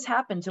 What has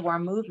happened to our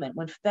movement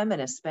when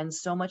feminists spend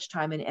so much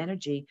time and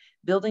energy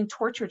building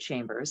torture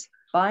chambers,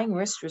 buying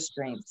wrist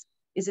restraints?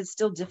 Is it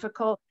still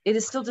difficult? It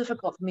is still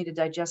difficult for me to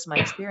digest my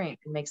experience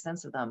and make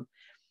sense of them.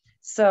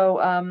 So,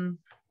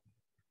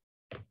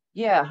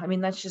 yeah, I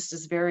mean, that's just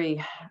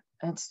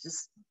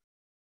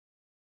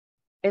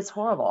it's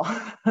horrible.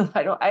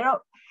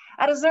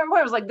 At a certain point,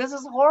 I was like, this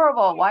is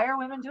horrible. Why are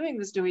women doing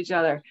this to each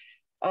other?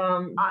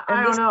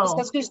 I don't know.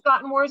 It's just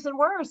gotten worse and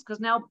worse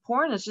because now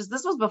porn is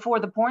this was before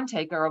the porn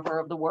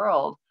takeover of the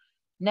world.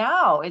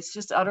 Now it's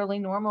just utterly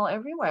normal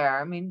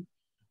everywhere. I mean,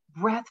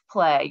 breath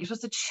play. You're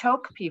supposed to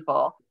choke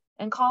people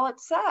and call it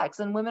sex,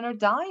 and women are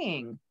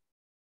dying.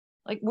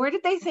 Like, where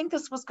did they think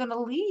this was going to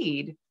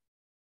lead?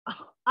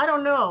 I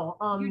don't know.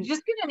 You're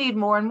just going to need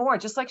more and more.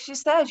 Just like she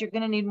says, you're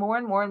going to need more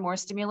and more and more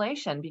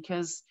stimulation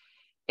because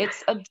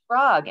it's a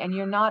drug and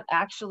you're not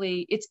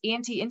actually, it's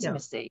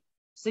anti-intimacy. Yeah.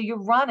 So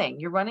you're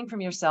running from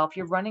yourself.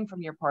 You're running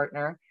from your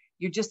partner.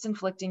 You're just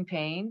inflicting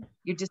pain.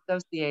 You're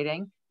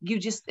dissociating.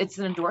 It's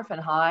an endorphin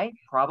high,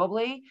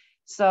 probably.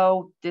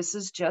 So this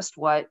is just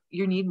what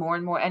you need more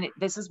and more. And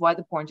this is why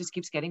the porn just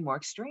keeps getting more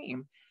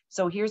extreme.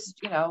 So here's,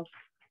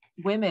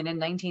 women in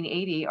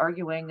 1980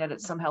 arguing that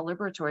it's somehow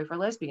liberatory for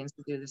lesbians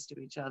to do this to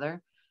each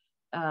other.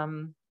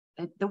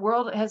 The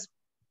world has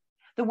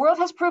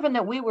proven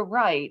that we were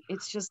right.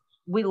 It's just,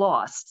 we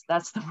lost.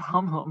 That's the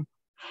problem.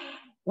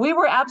 We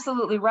were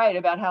absolutely right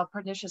about how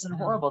pernicious and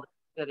horrible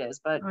it is,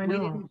 but we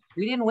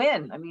didn't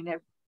win. I mean,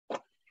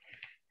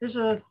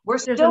 we're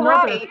still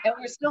right and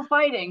we're still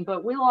fighting,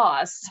 but we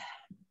lost.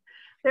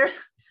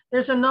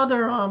 There's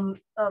another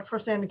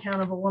first-hand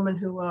account of a woman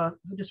who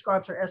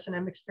describes her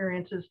S&M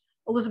experiences.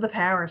 Elizabeth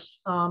Harris.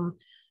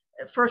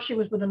 At first she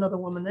was with another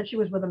woman, then she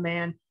was with a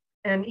man.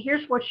 And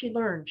here's what she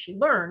learned. She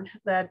learned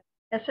that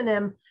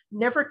S&M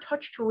never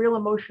touched her real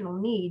emotional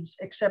needs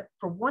except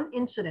for one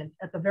incident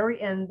at the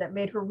very end that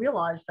made her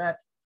realize that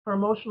her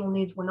emotional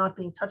needs were not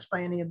being touched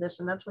by any of this.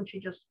 And that's when she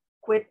just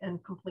quit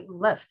and completely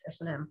left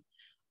S&M.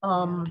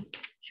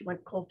 She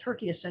went cold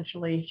turkey,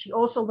 essentially. She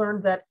also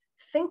learned that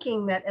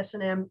thinking that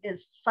S&M is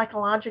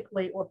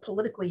psychologically or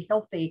politically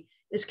healthy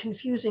is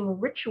confusing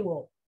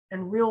ritual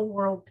and real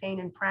world pain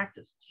in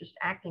practice. It's just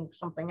acting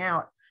something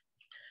out.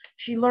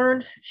 She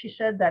learned, she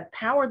said, that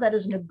power that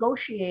is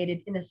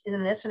negotiated in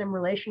an S&M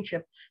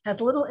relationship has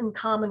little in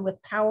common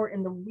with power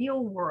in the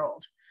real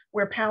world,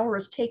 where power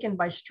is taken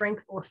by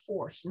strength or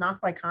force, not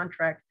by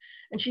contract.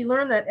 And she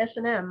learned that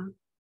S&M,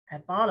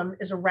 at bottom,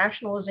 is a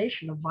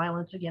rationalization of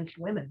violence against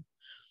women.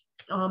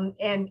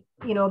 And,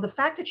 you know, the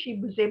fact that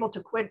she was able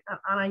to quit,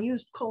 and I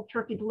used cold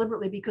turkey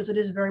deliberately because it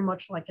is very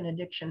much like an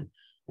addiction.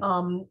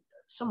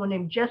 Someone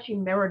named Jessie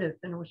Meredith,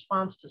 in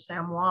response to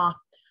Samoa,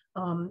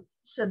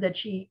 said that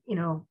she, you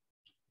know,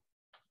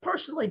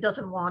 personally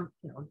doesn't want,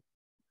 you know,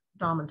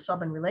 dom and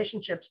sub in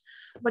relationships,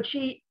 but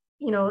she,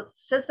 you know,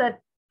 says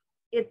that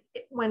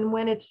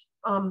when it's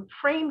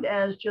framed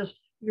as just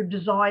your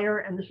desire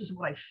and this is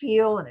what I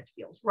feel and it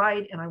feels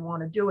right and I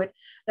want to do it,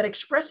 that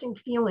expressing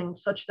feelings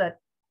such that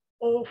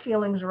all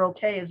feelings are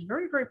okay is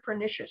very, very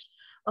pernicious,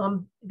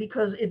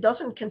 because it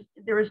doesn't,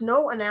 there is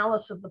no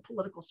analysis of the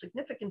political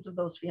significance of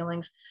those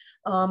feelings.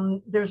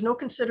 There's no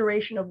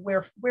consideration of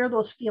where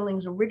those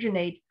feelings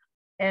originate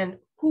and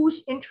whose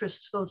interests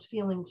those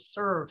feelings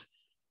serve.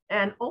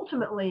 And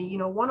ultimately, you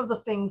know, one of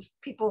the things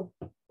people,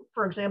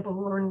 for example,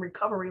 who are in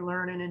recovery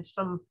learn, and in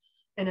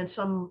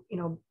some, you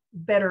know,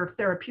 better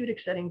therapeutic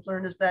settings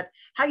learn, is that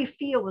how you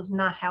feel is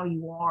not how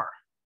you are.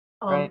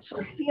 Right.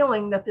 So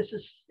feeling that this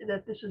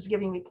is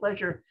giving me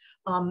pleasure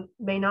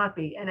may not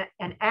be. And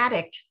an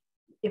addict,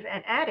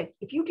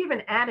 if you give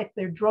an addict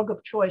their drug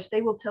of choice,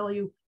 they will tell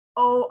you,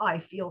 oh,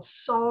 I feel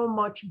so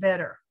much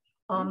better.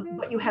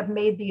 But you have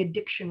made the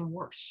addiction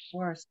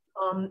worse.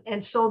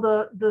 And so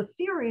the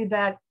theory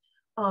that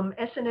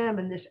S&M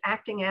and this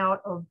acting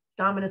out of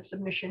dominant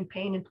submission,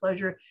 pain and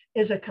pleasure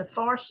is a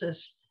catharsis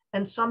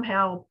and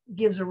somehow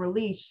gives a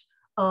release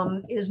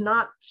is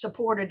not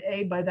supported,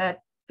 by that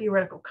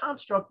theoretical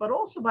construct, but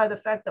also by the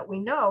fact that we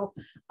know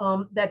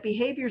that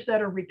behaviors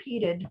that are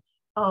repeated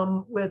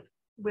with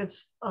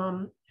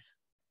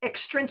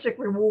extrinsic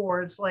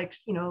rewards, like,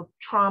 you know,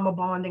 trauma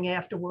bonding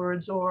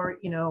afterwards, or,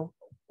 you know,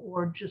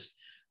 or just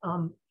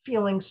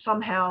feeling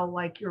somehow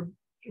like you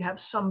have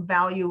some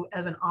value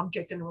as an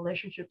object in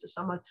relationship to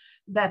someone,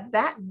 that's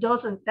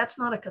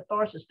not a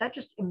catharsis. That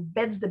just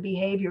embeds the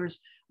behaviors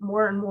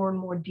more and more and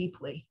more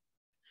deeply.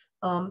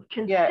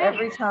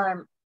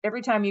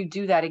 Every time you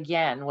do that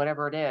again,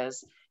 whatever it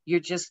is,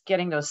 you're just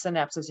getting those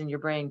synapses in your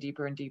brain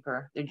deeper and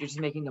deeper. You're just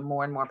making them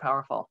more and more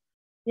powerful.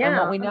 Yeah. And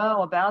what we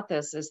know about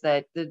this is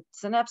that the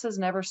synapses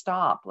never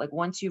stop. Like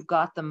once you've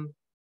got them,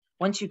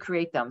 once you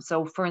create them.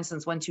 So for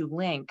instance, once you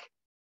link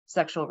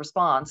sexual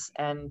response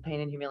and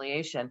pain and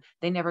humiliation,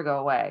 they never go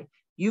away.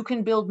 You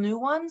can build new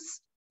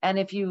ones. And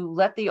if you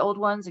let the old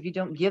ones, if you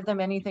don't give them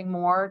anything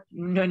more,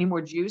 any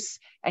more juice,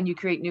 and you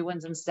create new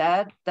ones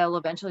instead, they'll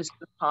eventually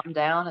sort of calm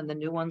down and the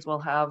new ones will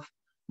have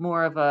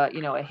more of a,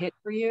 you know, a hit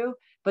for you,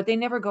 but they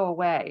never go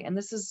away. And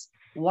this is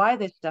why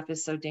this stuff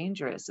is so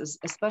dangerous,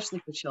 especially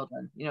for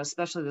children, you know,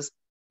 especially the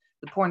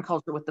porn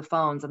culture with the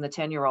phones and the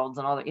 10-year-olds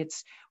and all that.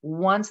 It's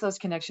once those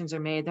connections are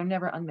made, they're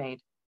never unmade.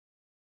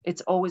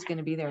 It's always going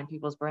to be there in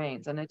people's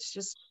brains. And it's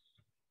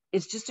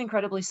just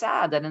incredibly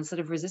sad that instead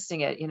of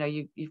resisting it, you know,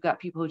 you've got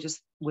people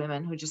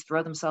women who just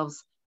throw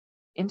themselves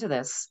into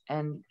this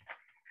and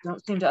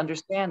don't seem to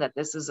understand that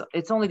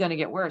it's only going to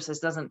get worse. This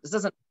doesn't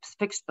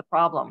fix the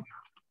problem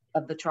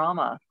of the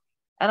trauma.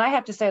 And I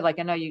have to say, like,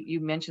 I know you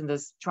mentioned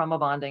this trauma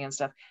bonding and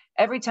stuff.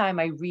 Every time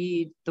I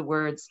read the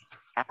words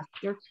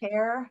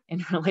aftercare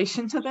in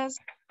relation to this,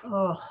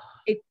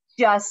 it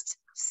just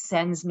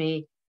sends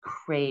me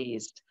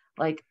crazed.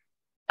 Like,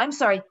 I'm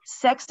sorry,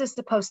 sex is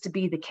supposed to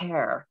be the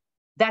care.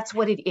 That's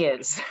what it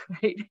is,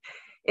 right?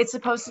 It's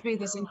supposed to be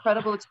this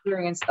incredible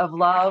experience of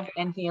love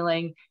and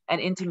healing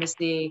and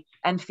intimacy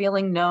and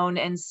feeling known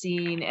and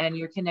seen, and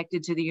you're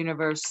connected to the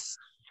universe.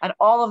 And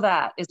all of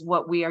that is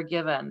what we are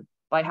given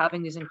by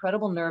having these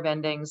incredible nerve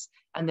endings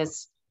and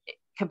this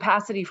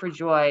capacity for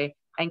joy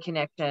and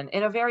connection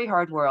in a very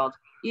hard world.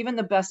 Even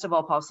the best of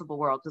all possible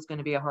worlds is going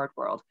to be a hard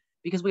world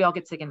because we all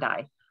get sick and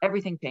die.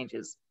 Everything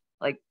changes.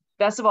 Like,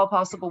 best of all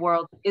possible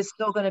world is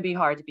still going to be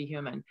hard to be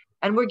human.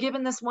 And we're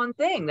given this one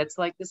thing that's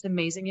like this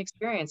amazing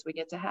experience we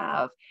get to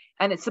have.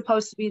 And it's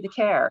supposed to be the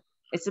care.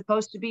 It's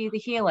supposed to be the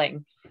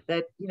healing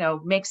that, you know,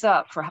 makes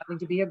up for having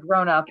to be a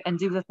grown up and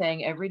do the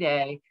thing every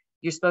day.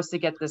 You're supposed to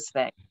get this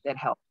thing that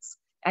helps.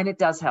 And it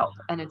does help.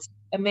 And it's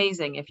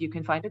amazing if you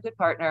can find a good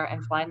partner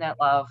and find that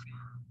love.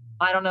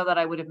 I don't know that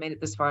I would have made it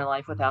this far in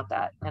life without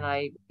that. And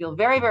I feel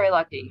very, very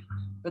lucky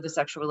for the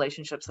sexual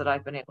relationships that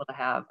I've been able to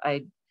have.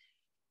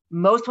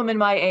 Most women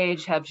my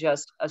age have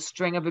just a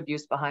string of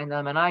abuse behind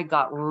them. And I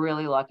got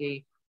really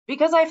lucky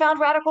because I found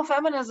radical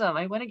feminism.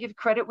 I want to give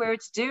credit where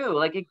it's due.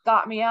 Like, it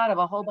got me out of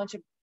a whole bunch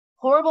of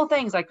horrible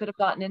things I could have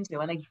gotten into.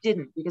 And I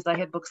didn't, because I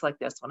had books like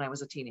this when I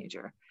was a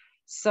teenager.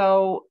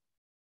 So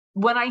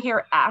when I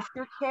hear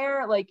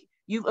aftercare, like,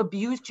 you've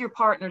abused your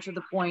partner to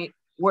the point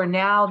where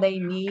now they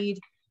need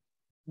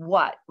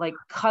what? Like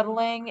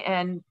cuddling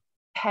and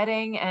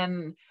petting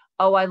and,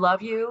 oh, I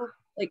love you.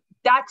 Like,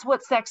 that's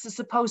what sex is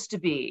supposed to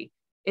be.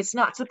 It's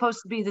not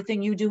supposed to be the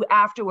thing you do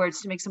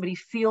afterwards to make somebody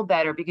feel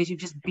better because you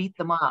just beat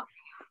them up.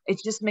 It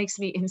just makes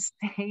me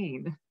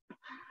insane.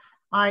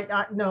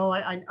 I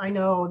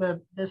know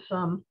this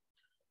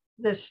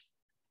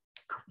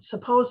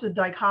supposed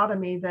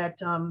dichotomy that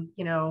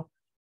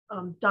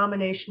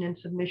domination and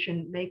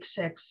submission make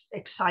sex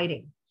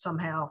exciting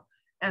somehow,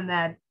 and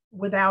that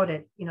without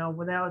it,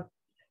 without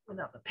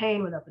the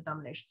pain, without the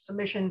domination,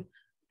 submission,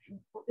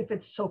 if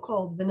it's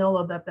so-called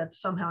vanilla, that's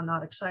somehow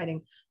not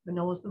exciting.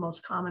 Vanilla is the most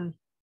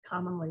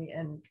commonly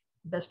and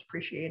best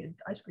appreciated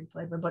ice cream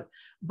flavor, but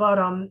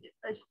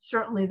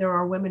certainly there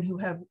are women who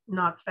have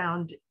not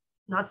found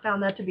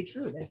that to be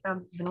true. They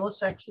found vanilla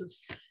sex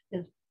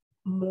is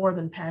more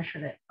than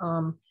passionate.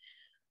 Audre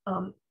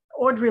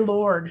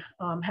Lorde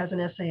has an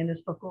essay in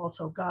this book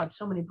also. God,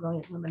 so many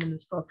brilliant women in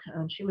this book,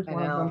 and she was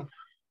one of them.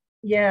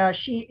 Yeah,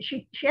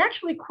 she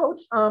actually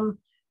quotes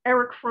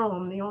Eric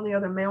Fromm, the only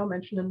other male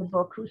mentioned in the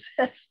book, who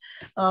says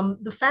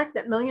the fact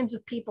that millions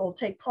of people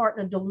take part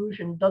in a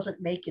delusion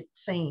doesn't make it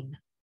sane.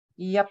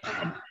 Yep.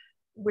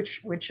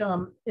 Which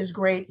is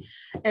great.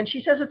 And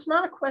she says it's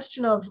not a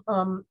question of,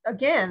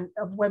 again,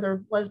 of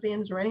whether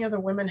lesbians or any other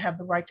women have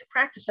the right to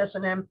practice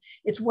S&M.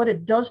 It's what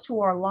it does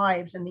to our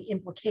lives and the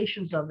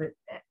implications of it.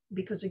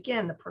 Because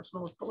again, the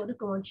personal is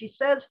political. And she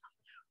says,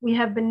 we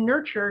have been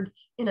nurtured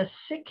in a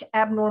sick,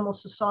 abnormal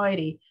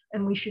society,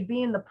 and we should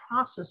be in the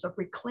process of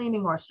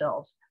reclaiming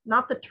ourselves,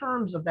 not the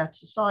terms of that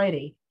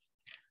society.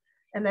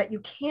 And that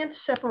you can't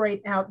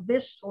separate out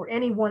this or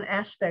any one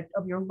aspect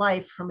of your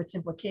life from its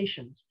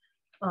implications.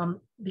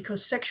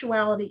 Because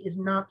sexuality is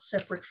not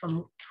separate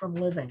from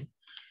living.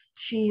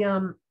 She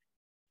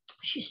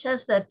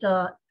says that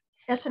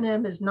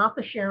S&M is not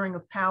the sharing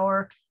of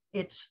power.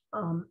 It's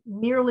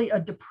merely a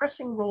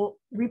depressing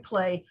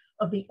replay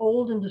of the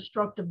old and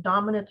destructive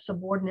dominant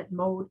subordinate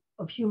mode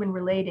of human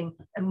relating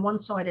and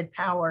one-sided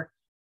power,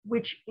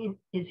 which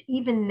is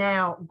even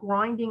now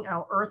grinding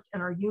our earth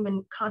and our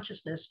human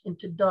consciousness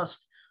into dust.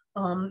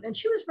 And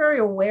she was very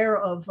aware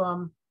of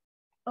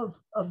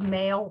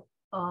male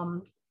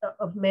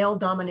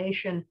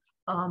domination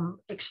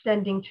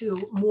extending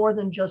to more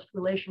than just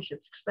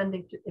relationships,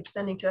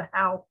 extending to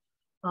how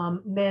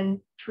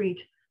men treat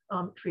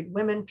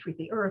women, treat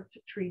the earth,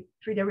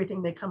 treat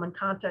everything they come in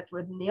contact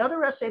with. And the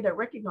other essay that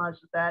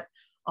recognizes that,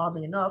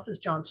 oddly enough, is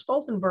John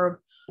Stoltenberg,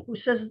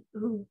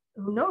 who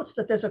notes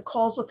that there's a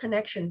causal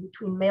connection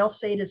between male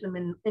sadism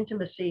in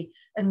intimacy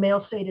and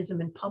male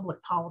sadism in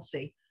public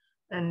policy.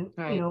 And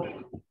right.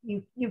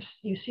 You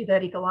see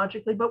that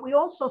ecologically, but we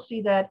also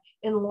see that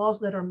in laws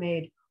that are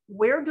made.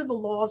 Where do the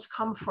laws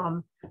come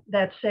from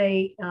that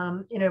say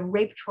in a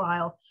rape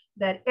trial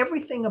that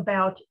everything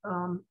about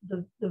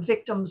the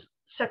victim's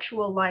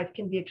sexual life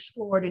can be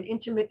explored in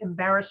intimate,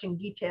 embarrassing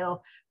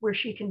detail, where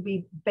she can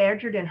be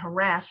badgered and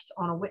harassed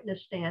on a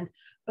witness stand,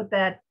 but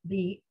that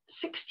the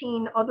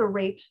 16 other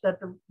rapes that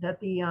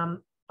the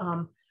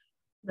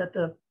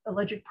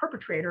alleged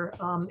perpetrator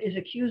is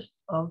accused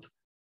of,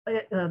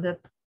 that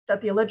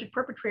the alleged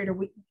perpetrator,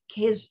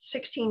 his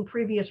 16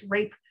 previous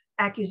rape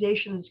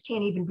accusations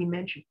can't even be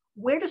mentioned.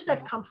 Where does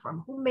that come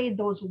from? Who made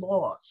those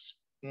laws?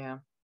 Yeah,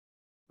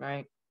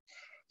 right.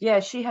 Yeah,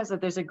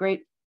 there's a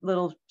great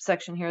little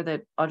section here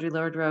that Audre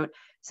Lorde wrote.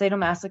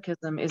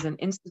 Sadomasochism is an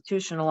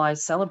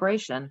institutionalized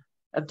celebration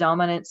of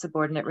dominant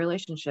subordinate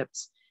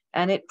relationships,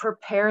 and it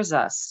prepares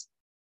us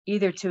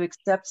either to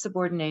accept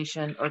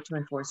subordination or to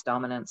enforce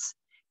dominance.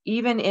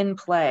 Even in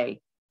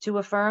play, to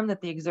affirm that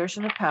the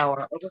exertion of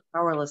power over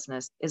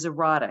powerlessness is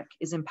erotic,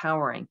 is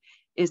empowering,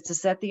 is to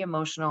set the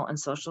emotional and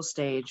social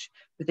stage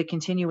for the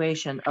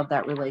continuation of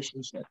that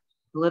relationship,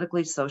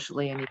 politically,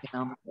 socially, and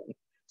economically.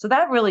 So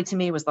that really, to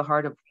me, was the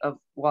heart of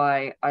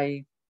why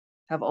I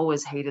have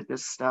always hated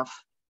this stuff.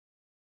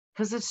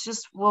 Because it's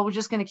just, well, we're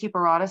just going to keep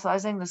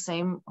eroticizing the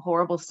same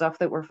horrible stuff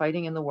that we're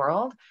fighting in the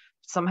world.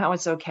 Somehow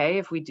it's okay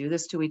if we do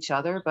this to each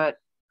other, but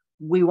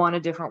we want a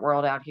different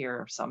world out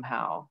here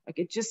somehow. Like,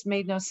 it just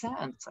made no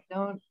sense.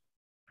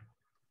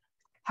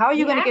 How are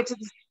you going to get to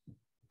this?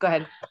 Go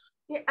ahead.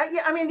 Yeah,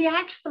 I mean, the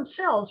acts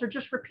themselves are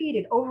just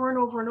repeated over and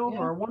over and over.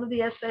 Yeah. One of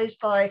the essays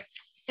by,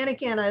 and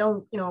again, I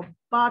don't,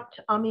 Bat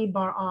Ami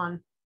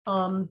Bar-An,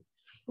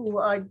 who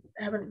I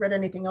haven't read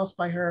anything else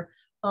by her,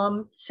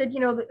 said,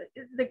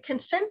 the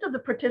consent of the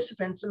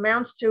participants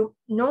amounts to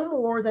no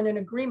more than an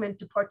agreement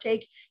to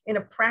partake in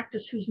a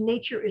practice whose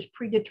nature is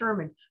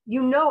predetermined.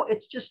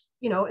 It's just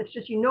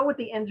what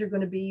the ends are going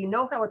to be,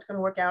 how it's going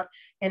to work out,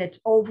 and it's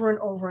over and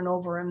over and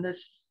over.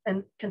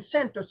 And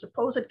consent, or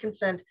supposed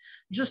consent,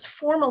 just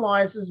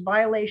formalizes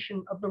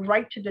violation of the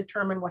right to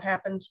determine what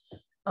happens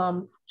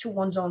to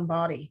one's own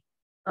body,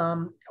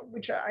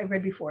 which I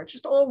read before. It's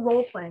just all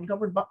role playing,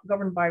 governed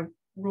by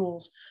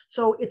rules.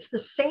 So it's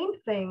the same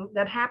thing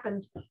that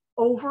happens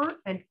over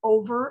and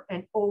over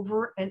and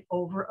over and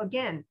over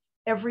again,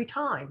 every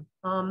time.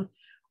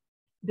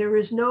 There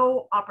is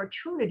no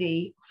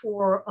opportunity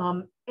for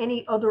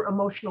any other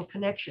emotional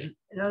connection.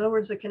 In other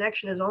words, the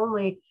connection is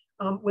only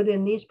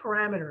within these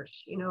parameters.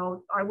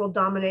 I will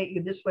dominate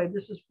you this way.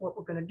 This is what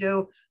we're going to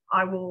do.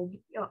 I will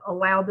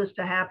allow this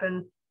to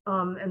happen.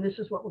 And this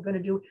is what we're going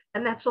to do.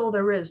 And that's all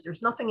there is.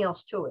 There's nothing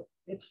else to it.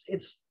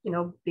 It's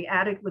the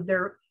addict with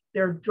their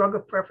drug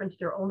of preference,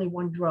 their only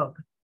one drug.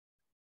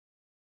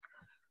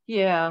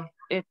 Yeah,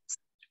 it's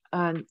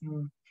a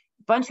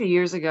bunch of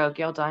years ago,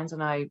 Gail Dines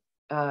and I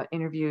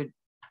interviewed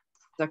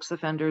sex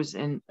offenders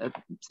in a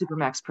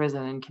Supermax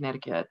prison in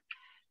Connecticut.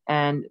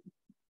 And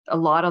a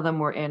lot of them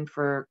were in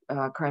for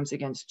crimes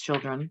against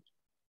children.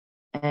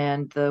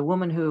 And the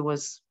woman who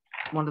was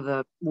one of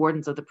the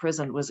wardens of the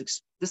prison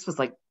this was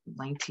like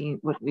I'm trying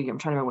to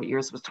remember what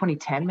years it was,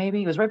 2010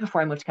 maybe. It was right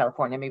before I moved to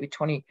California, maybe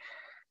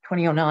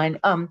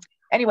 2009.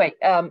 Anyway,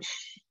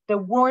 the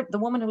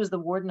woman who was the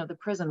warden of the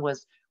prison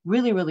was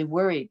really, really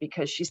worried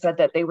because she said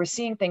that they were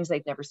seeing things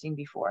they'd never seen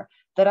before.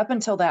 That up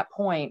until that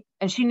point,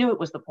 and she knew it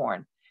was the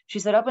porn. She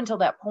said up until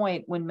that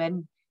point, when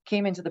men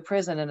came into the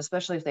prison, and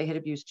especially if they had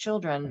abused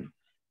children,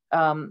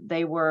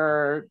 they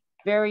were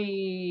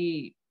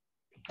very,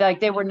 like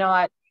they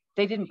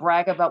didn't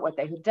brag about what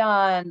they had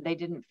done. They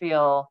didn't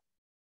feel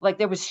like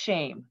there was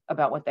shame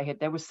about what they had.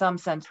 There was some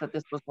sense that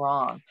this was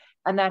wrong.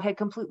 And that had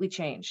completely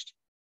changed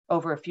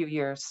over a few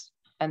years.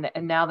 And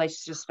now they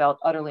just felt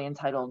utterly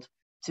entitled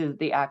to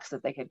the acts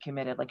that they had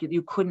committed. Like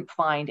you couldn't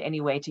find any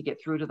way to get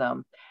through to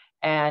them.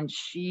 And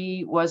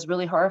she was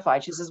really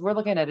horrified. She says, we're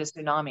looking at a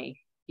tsunami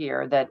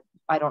here that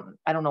I don't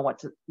know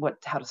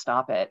how to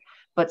stop it.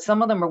 But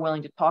some of them are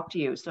willing to talk to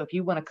you. So if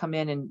you want to come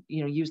in and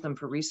use them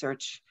for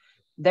research,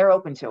 they're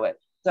open to it.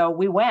 So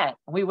we went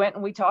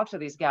and we talked to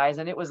these guys,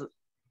 and it was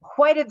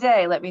quite a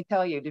day, let me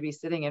tell you, to be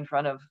sitting in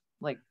front of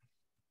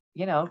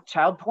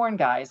child porn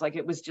guys. Like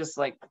it was just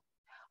like,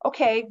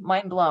 okay,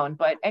 mind blown.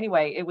 But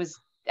anyway, it was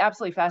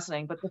absolutely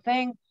fascinating. But the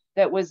thing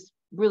that was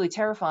really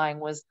terrifying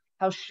was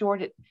how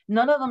short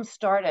none of them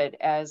started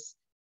as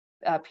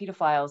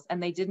pedophiles,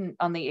 and they didn't,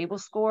 on the ABLE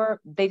score,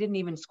 they didn't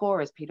even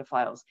score as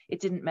pedophiles. It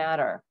didn't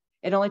matter.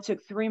 It only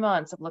took 3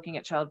 months of looking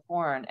at child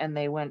porn, and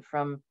they went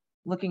from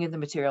looking at the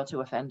material to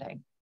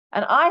offending.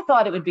 And I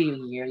thought it would be a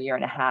year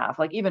and a half.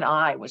 Like even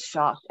I was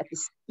shocked at the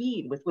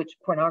speed with which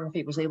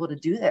pornography was able to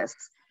do this,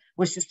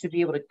 was just to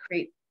be able to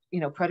create,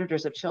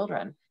 predators of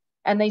children.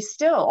 And they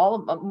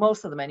still,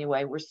 most of them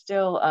anyway, were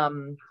still,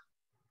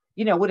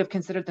 would have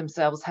considered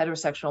themselves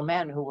heterosexual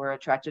men who were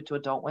attracted to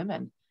adult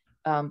women.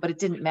 But it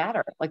didn't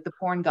matter. Like the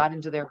porn got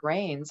into their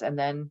brains and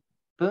then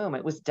boom,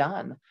 it was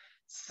done.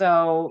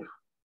 So,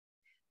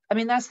 I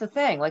mean, that's the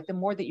thing. Like the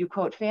more that you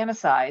quote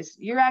fantasize,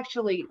 you're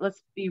actually,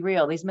 let's be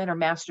real, these men are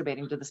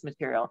masturbating to this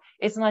material.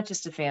 It's not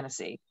just a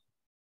fantasy.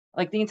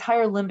 Like the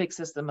entire limbic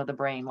system of the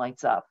brain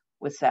lights up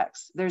with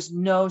sex. There's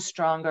no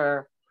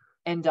stronger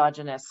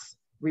endogenous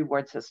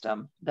reward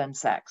system than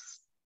sex.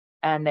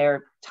 And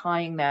they're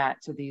tying that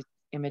to these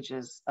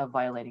images of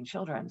violating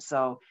children.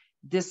 So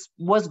this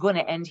was going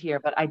to end here,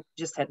 but I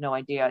just had no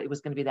idea it was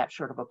going to be that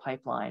short of a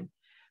pipeline.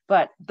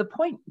 But the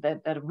point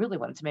that I really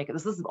wanted to make,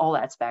 this is all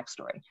that's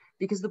backstory,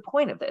 because the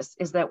point of this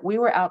is that we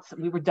were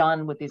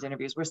done with these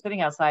interviews. We're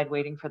sitting outside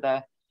waiting for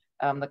the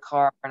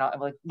car,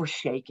 and we're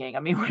shaking. I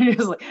mean, we're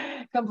just like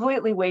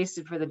completely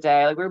wasted for the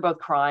day. Like we were both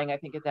crying, I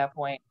think, at that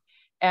point.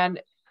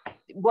 And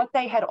what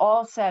they had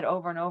all said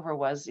over and over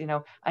was,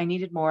 I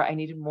needed more.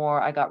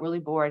 I got really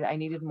bored. I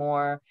needed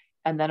more.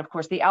 And then, of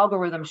course, the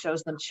algorithm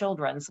shows them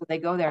children, so they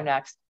go there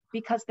next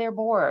because they're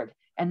bored.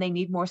 And they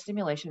need more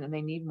stimulation, and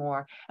they need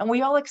more. And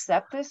we all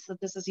accept this, that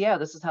this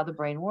is how the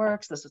brain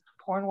works. This is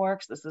how porn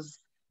works.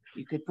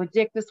 You could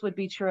predict this would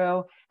be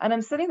true. And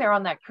I'm sitting there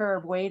on that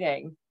curb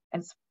waiting,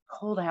 and it's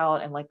cold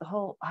out, and like the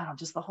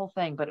whole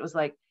thing. But it was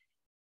like,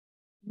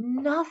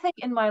 nothing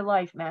in my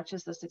life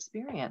matches this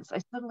experience. I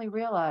suddenly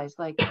realized,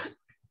 like,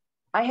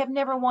 I have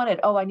never wanted,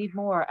 I need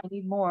more.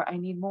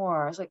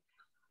 I was like,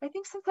 I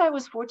think since I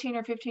was 14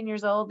 or 15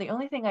 years old, the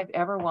only thing I've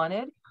ever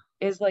wanted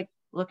is like,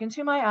 look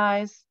into my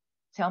eyes,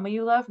 tell me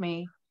you love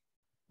me.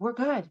 We're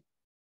good.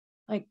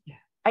 Like,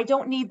 I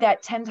don't need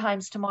that 10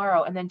 times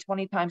tomorrow and then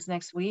 20 times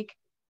next week.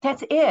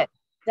 That's it.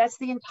 That's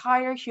the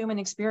entire human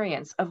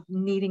experience of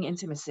needing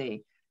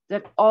intimacy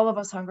that all of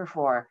us hunger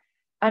for.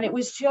 And it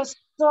was just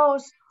so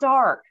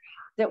stark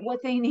that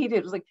what they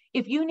needed was like,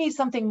 if you need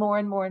something more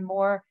and more and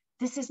more,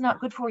 this is not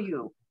good for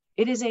you.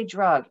 It is a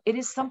drug. It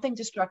is something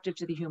destructive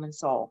to the human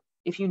soul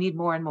if you need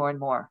more and more and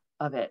more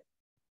of it.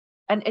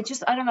 And it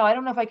just, I don't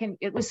know if I can,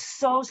 it was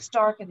so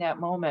stark in that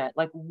moment,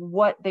 like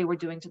what they were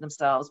doing to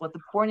themselves, what the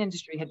porn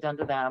industry had done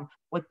to them,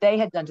 what they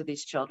had done to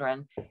these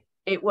children.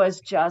 It was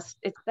just,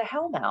 it's the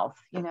hellmouth,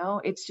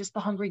 it's just the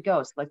hungry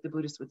ghost, like the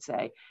Buddhists would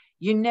say.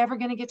 You're never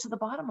going to get to the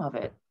bottom of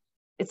it.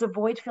 It's a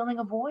void filling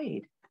a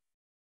void.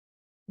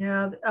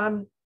 Yeah,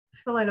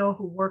 people I know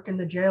who work in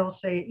the jail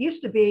say it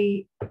used to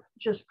be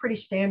just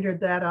pretty standard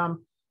that,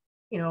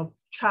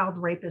 child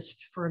rapists,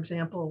 for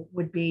example,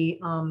 would be,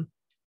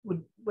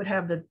 would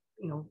have the,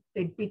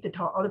 they'd beat the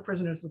tar, other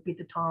prisoners would beat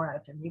the tar out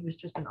of him. He was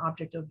just an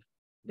object of,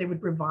 they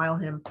would revile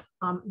him.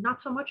 Not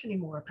so much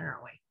anymore,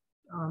 apparently.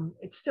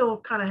 It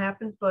still kind of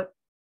happens, but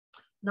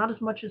not as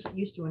much as it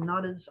used to, and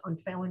not as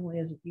unfailingly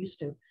as it used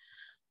to.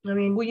 I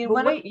mean, well, you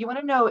want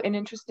to know an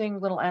interesting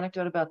little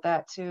anecdote about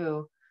that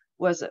too.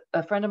 Was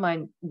a friend of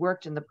mine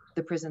worked in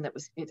the prison that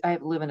was, I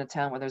live in a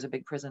town where there's a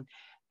big prison,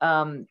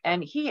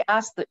 and he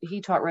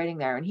taught writing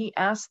there, and he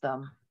asked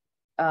them.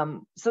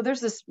 So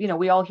there's this,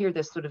 we all hear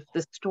this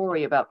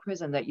story about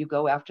prison, that you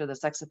go after the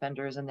sex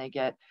offenders and they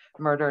get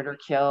murdered or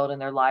killed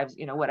and their lives,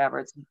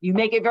 whatever. You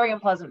make it very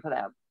unpleasant for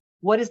them.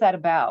 What is that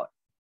about?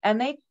 And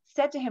they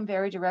said to him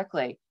very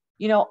directly,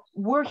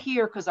 we're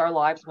here because our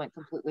lives went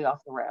completely off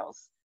the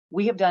rails.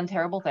 We have done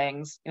terrible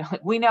things.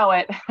 We know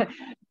it.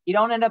 You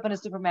don't end up in a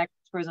supermax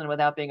prison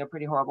without being a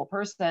pretty horrible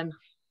person.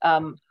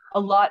 A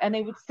lot, and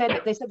they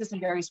said this in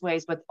various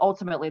ways, but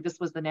ultimately this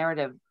was the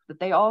narrative that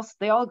they all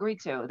agreed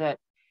to, that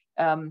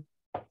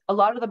a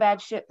lot of the bad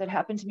shit that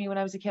happened to me when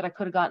I was a kid, I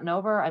could have gotten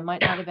over. I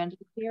might not have ended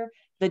here.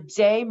 The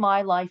day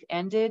my life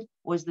ended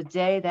was the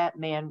day that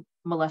man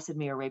molested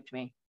me or raped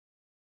me.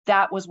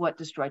 That was what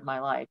destroyed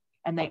my life.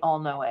 And they all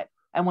know it.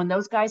 And when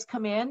those guys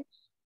come in,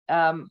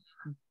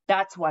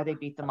 that's why they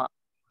beat them up.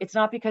 It's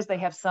not because they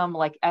have some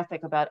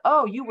ethic about,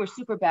 oh, you were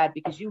super bad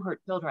because you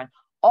hurt children.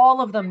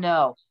 All of them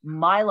know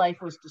my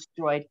life was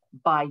destroyed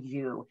by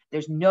you.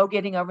 There's no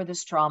getting over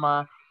this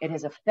trauma. It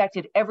has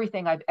affected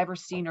everything I've ever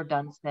seen or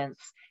done since.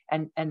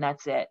 And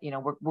that's it.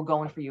 We're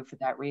going for you for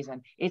that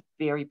reason. It's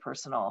very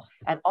personal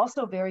and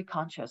also very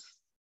conscious.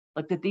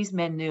 That these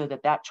men knew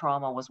that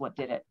trauma was what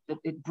did it. That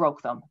it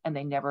broke them and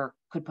they never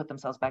could put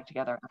themselves back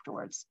together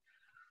afterwards.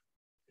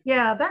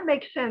 Yeah, that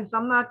makes sense.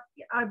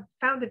 I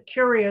found it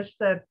curious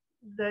that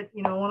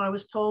when I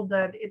was told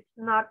that it's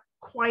not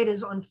quite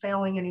as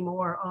unfailing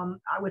anymore,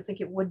 I would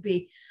think it would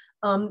be.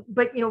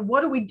 But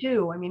what do we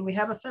do? I mean, we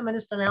have a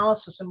feminist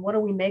analysis, and what do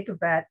we make of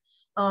that?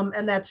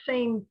 And that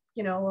same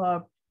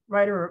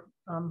writer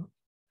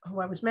who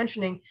I was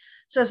mentioning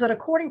says that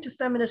according to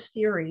feminist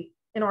theory,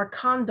 in our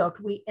conduct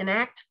we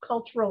enact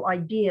cultural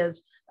ideas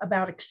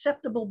about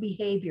acceptable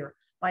behavior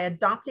by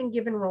adopting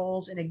given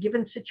roles in a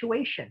given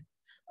situation.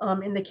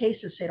 In the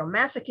case of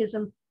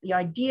sadomasochism, the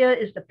idea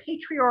is the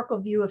patriarchal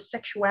view of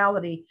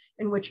sexuality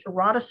in which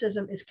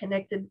eroticism is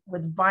connected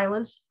with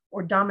violence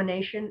or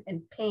domination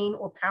and pain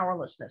or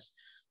powerlessness.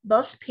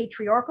 Thus,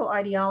 patriarchal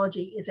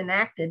ideology is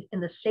enacted in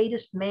the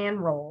sadist man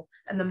role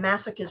and the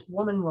masochist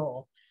woman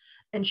role.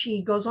 And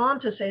she goes on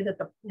to say that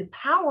the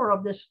power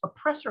of this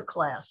oppressor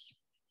class,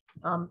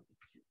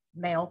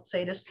 male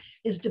sadist,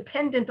 is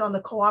dependent on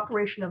the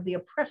cooperation of the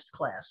oppressed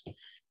class,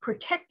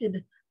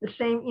 protected the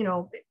same,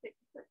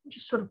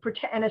 just sort of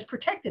and is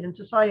protected in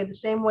society the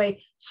same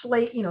way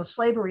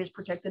slavery is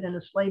protected in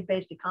a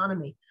slave-based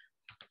economy.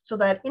 So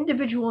that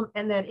individual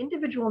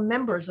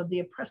members of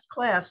the oppressed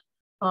class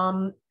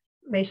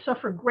may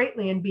suffer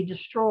greatly and be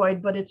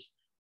destroyed, but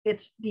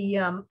it's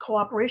the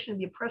cooperation of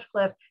the oppressed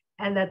class,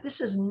 and that this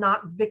is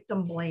not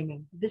victim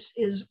blaming. This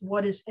is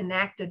what is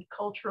enacted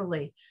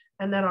culturally,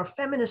 and that our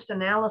feminist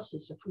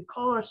analysis, if we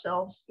call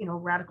ourselves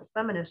radical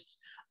feminists,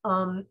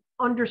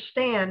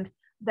 understand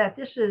that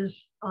this is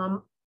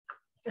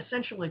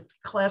essentially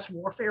class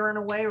warfare in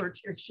a way, or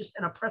it's just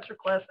an oppressor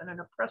class and an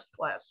oppressed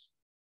class.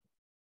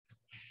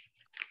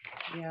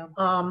 Yeah.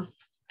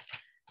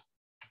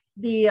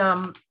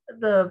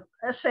 The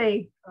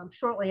essay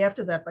shortly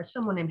after that by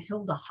someone named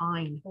Hilda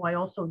Hine, who I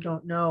also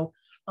don't know,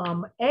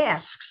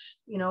 asks,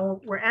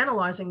 we're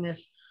analyzing this,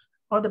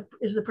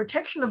 is the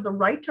protection of the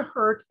right to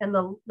hurt and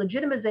the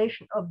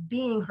legitimization of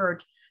being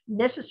hurt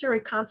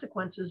necessary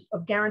consequences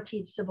of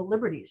guaranteed civil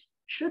liberties?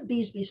 Should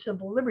these be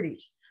civil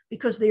liberties?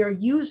 Because they are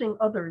using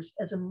others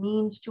as a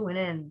means to an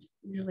end,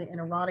 usually an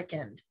erotic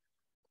end.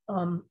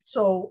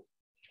 So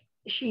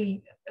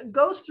she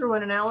goes through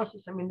an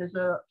analysis. I mean,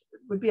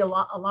 would be a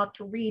lot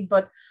to read,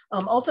 but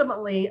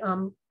ultimately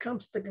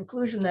comes to the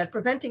conclusion that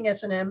preventing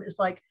S&M is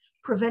like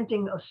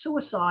preventing a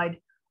suicide.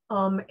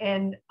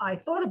 And I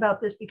thought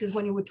about this because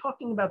when you were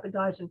talking about the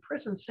guys in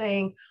prison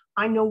saying,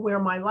 I know where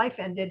my life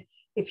ended,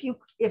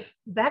 if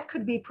that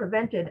could be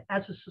prevented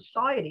as a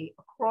society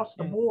across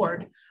the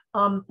board,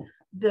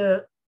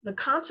 the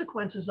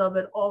consequences of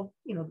it all,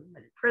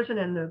 prison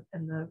and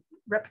the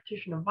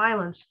repetition of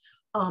violence,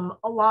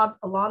 a lot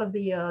of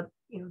the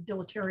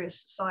deleterious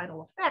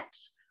societal effects,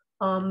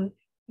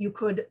 you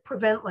could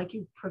prevent, like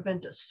you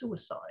prevent a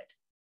suicide.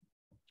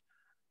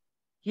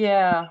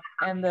 Yeah,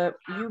 and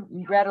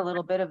you read a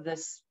little bit of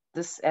this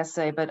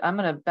essay, but I'm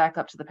going to back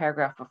up to the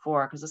paragraph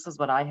before, because this is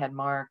what I had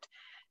marked.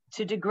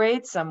 To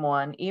degrade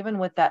someone, even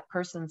with that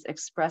person's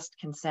expressed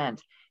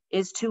consent,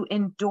 is to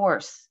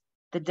endorse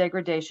the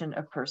degradation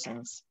of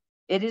persons.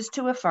 It is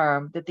to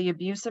affirm that the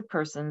abuse of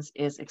persons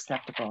is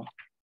acceptable.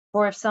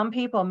 For if some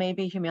people may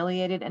be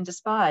humiliated and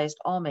despised,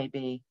 all may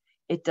be.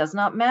 It does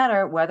not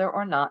matter whether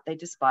or not they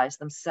despise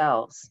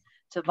themselves.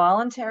 To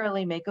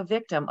voluntarily make a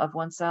victim of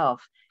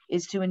oneself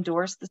is to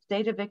endorse the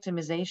state of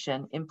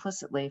victimization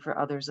implicitly for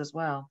others as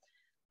well.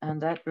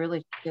 And that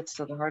really gets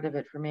to the heart of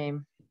it for me.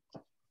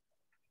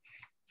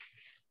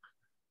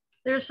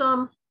 There's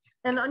an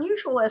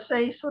unusual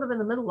essay sort of in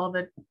the middle of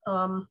it,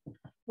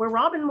 where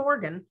Robin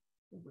Morgan,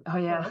 oh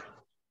yeah,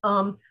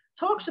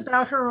 talks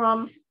about her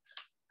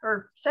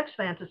her sex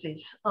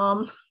fantasies.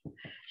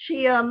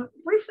 She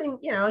briefly,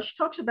 she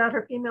talks about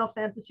her female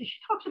fantasy. She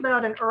talks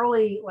about an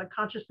early like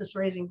consciousness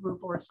raising group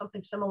or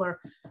something similar,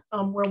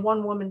 where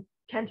one woman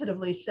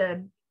tentatively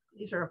said,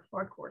 these are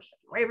hardcore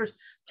waivers,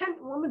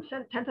 woman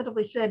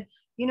tentatively said,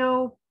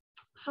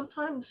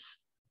 sometimes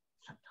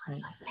I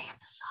fantasize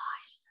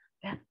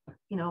that,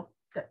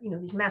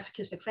 these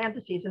masochistic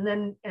fantasies. And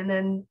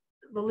then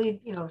the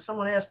lead,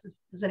 someone asked,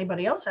 does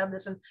anybody else have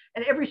this? And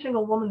every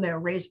single woman there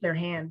raised their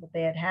hand that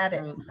they had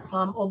it.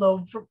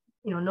 Although,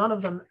 none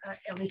of them,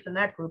 at least in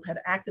that group, had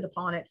acted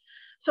upon it.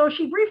 So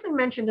she briefly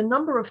mentioned a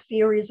number of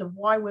theories of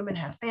why women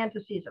have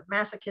fantasies of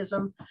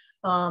masochism,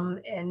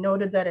 and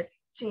noted that it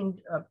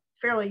seemed a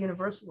fairly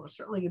universal or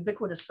certainly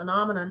ubiquitous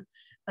phenomenon,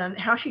 and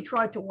how she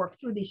tried to work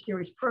through these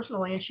theories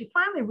personally. And she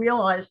finally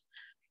realized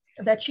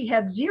that she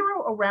had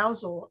zero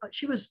arousal.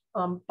 She was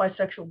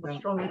bisexual, but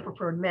strongly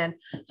preferred men.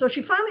 So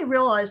she finally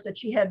realized that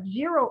she had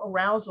zero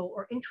arousal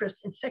or interest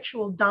in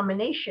sexual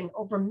domination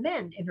over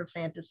men in her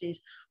fantasies,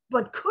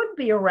 but could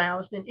be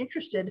aroused and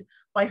interested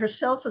by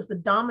herself as the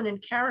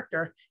dominant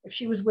character if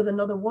she was with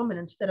another woman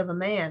instead of a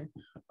man.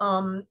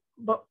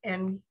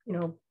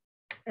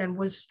 And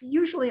was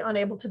usually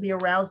unable to be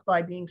aroused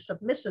by being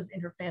submissive in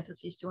her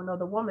fantasies to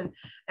another woman.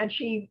 And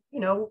she,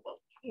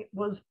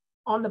 was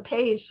on the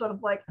page sort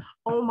of like,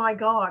 oh my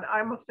God,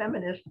 I'm a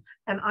feminist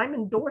and I'm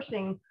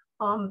endorsing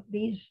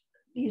these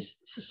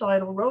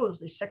societal roles,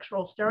 these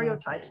sexual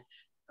stereotypes,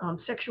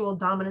 sexual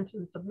dominance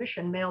and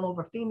submission, male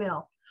over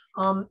female.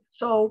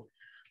 So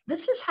this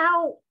is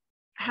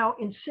how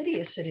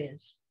insidious it is.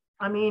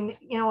 I mean,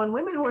 and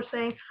women who are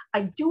saying,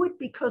 I do it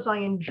because I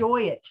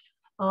enjoy it.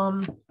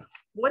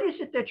 What is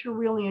it that you're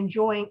really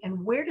enjoying,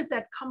 and where did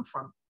that come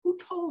from? Who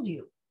told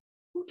you?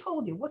 Who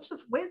told you? When's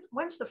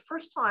the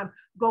first time?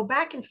 Go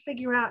back and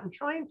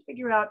try and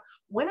figure out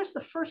when is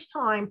the first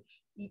time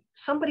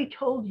somebody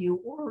told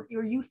you or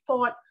you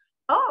thought,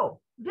 oh,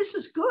 this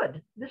is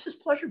good, this is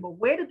pleasurable.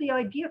 Where did the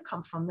idea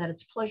come from that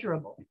it's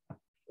pleasurable?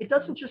 It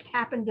doesn't just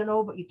happen de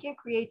novo. You can't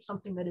create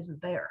something that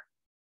isn't there.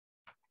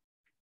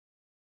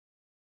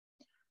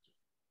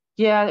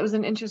 Yeah, it was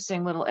an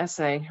interesting little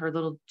essay, her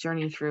little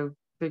journey through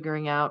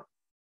figuring out,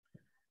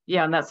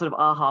 and that sort of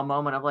aha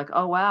moment of like,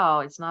 oh, wow,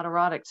 it's not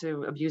erotic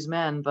to abuse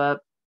men, but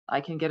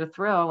I can get a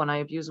thrill when I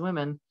abuse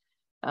women.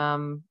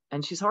 And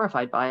she's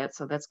horrified by it.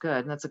 So that's good.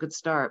 And that's a good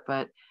start.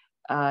 But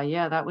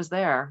that was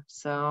there.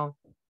 So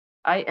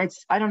I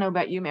don't know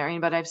about you,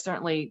 Marian, but I've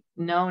certainly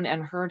known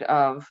and heard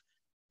of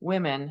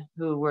women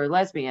who were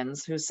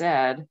lesbians who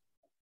said,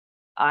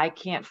 I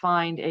can't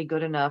find a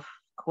good enough,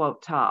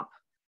 quote, top,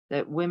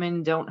 that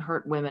women don't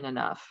hurt women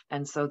enough.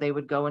 And so they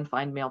would go and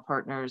find male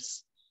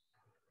partners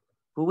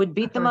who would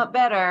beat them up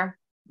better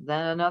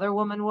than another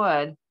woman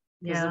would,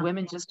 because the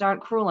women just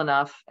aren't cruel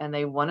enough and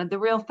they wanted the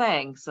real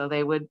thing. So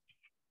they would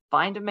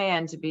find a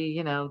man to be,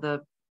 I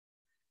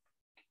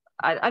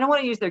don't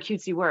want to use their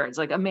cutesy words,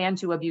 like a man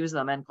to abuse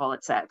them and call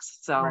it sex.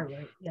 So,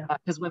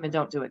 because women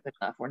don't do it good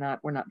enough. We're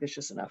not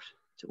vicious enough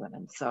to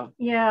women. So,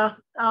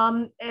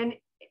 and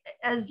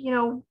as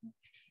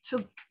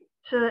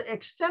to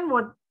extend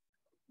what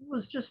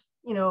was just,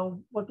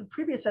 what the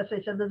previous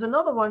essay said, there's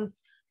another one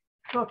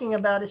talking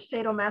about is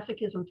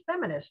sadomasochism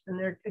feminist, and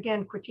they're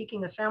again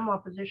critiquing the Samoa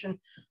position.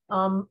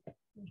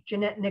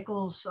 Jeanette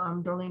Nichols,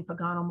 Darlene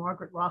Pagano,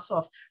 Margaret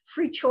Rossoff.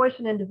 Free choice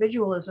and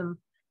individualism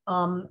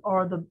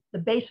are the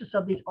basis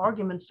of these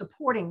arguments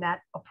supporting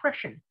that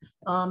oppression.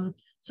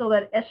 So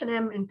that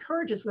S&M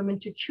encourages women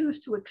to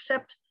choose to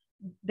accept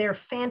their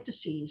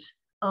fantasies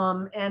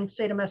and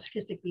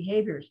sadomasochistic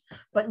behaviors,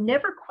 but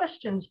never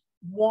questions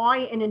why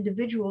an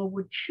individual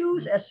would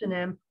choose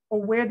S&M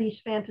or where these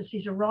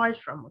fantasies arise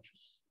from, which is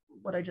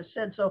what I just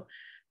said. So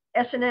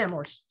S&M,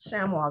 or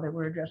Samoa that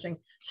we're addressing,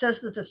 says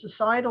that the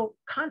societal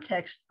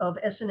context of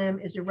S&M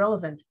is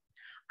irrelevant.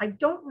 I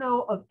don't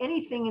know of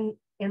anything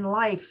in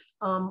life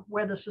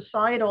where the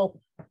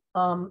societal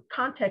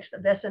context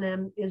of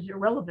S&M is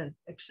irrelevant,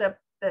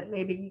 except that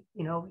maybe,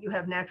 you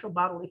have natural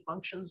bodily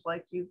functions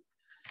like you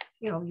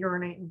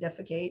urinate and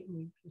defecate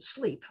and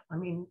sleep. I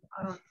mean,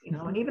 I don't,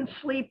 and even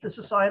sleep, the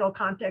societal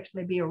context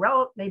may be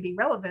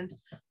relevant,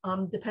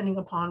 depending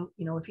upon,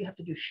 if you have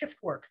to do shift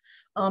work.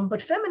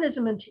 But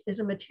feminism is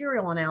a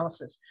material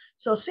analysis.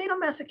 So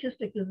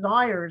sadomasochistic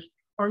desires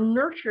are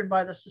nurtured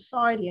by the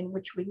society in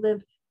which we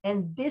live,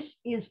 and this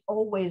is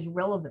always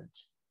relevant.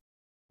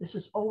 This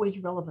is always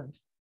relevant.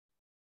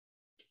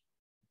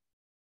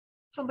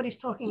 Somebody's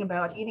talking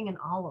about eating an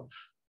olive,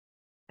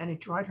 and it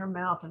dried her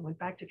mouth and went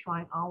back to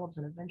trying olives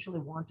and eventually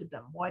wanted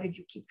them. Why did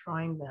you keep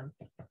trying them?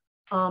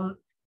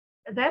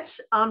 That's,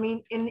 I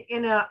mean,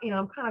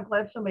 I'm kind of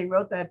glad somebody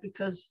wrote that,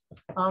 because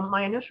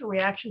my initial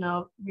reaction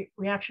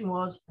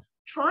was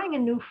trying a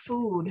new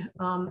food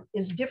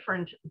is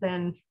different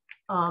than,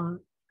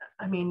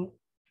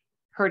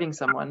 hurting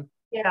someone.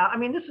 Yeah, I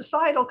mean, the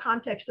societal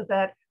context of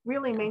that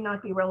really may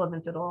not be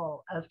relevant at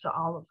all as to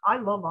olives. I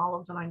love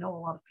olives, and I know a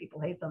lot of people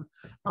hate them.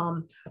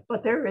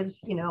 But there is,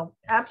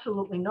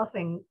 absolutely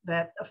nothing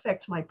that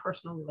affects my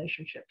personal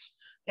relationships.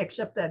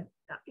 except that,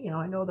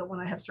 I know that when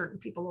I have certain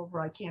people over,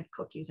 I can't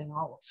cook using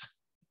olives.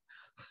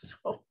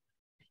 So,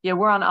 yeah,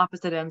 we're on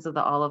opposite ends of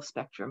the olive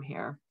spectrum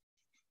here.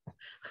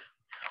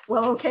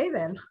 well, okay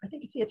then. I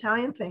think it's the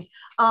Italian thing.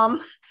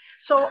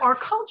 So our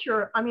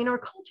culture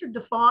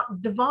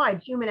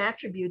divides human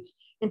attributes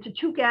into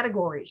two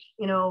categories,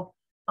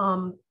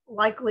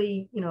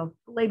 likely,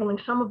 labeling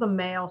some of them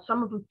male,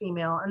 some of them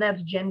female, and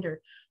that's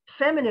gender.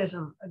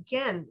 Feminism,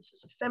 again, this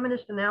is a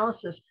feminist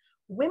analysis.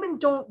 Women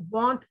don't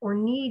want or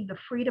need the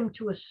freedom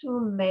to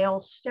assume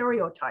male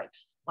stereotypes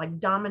like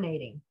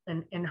dominating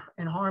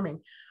and harming.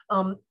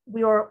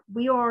 We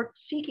are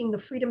seeking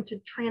the freedom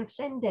to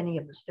transcend any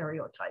of the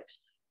stereotypes,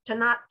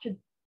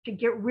 to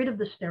get rid of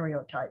the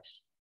stereotypes.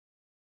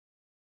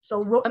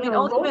 So,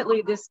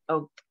 ultimately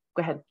go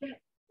ahead.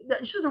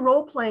 The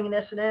role playing in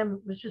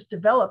S&M was just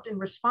developed in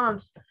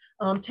response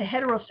to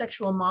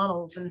heterosexual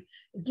models, and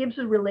it gives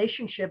the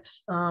relationships,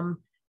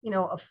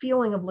 a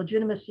feeling of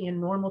legitimacy and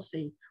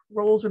normalcy.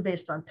 Roles are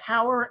based on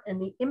power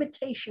and the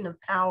imitation of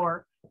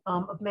power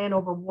of man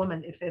over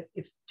woman,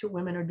 if two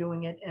women are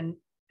doing it, and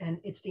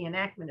it's the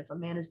enactment if a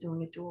man is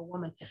doing it to a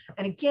woman.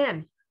 And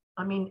again,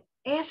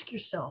 ask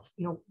yourself,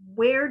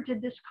 where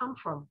did this come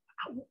from?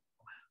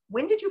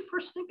 When did you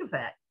first think of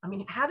that?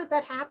 How did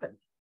that happen?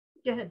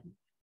 Go ahead.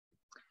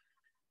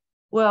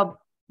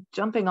 Well,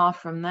 jumping off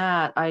from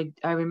that, I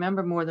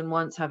remember more than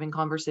once having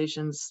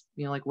conversations,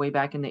 like way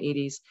back in the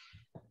 80s.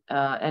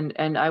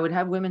 And I would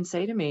have women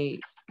say to me,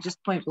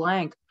 just point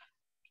blank,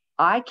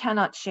 I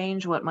cannot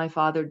change what my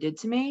father did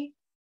to me,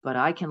 but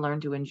I can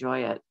learn to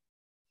enjoy it.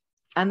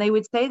 And they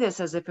would say this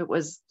as if it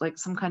was like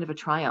some kind of a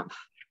triumph,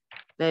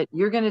 that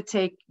you're going to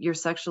take your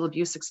sexual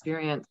abuse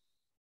experience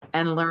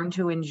and learn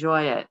to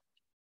enjoy it.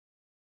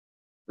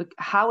 But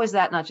how is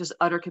that not just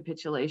utter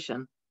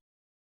capitulation?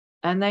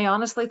 And they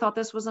honestly thought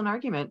this was an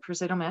argument for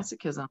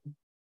sadomasochism. And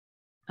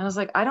I was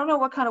like, I don't know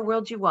what kind of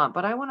world you want,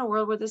 but I want a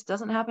world where this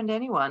doesn't happen to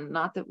anyone,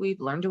 not that we've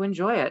learned to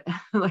enjoy it.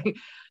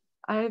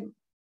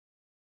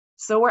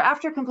 So we're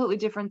after completely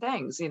different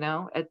things,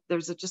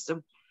 There's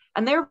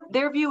and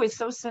their view is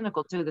so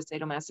cynical too, the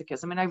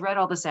sadomasochism. I've read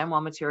all the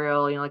Samwell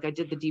material, I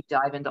did the deep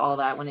dive into all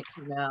that when it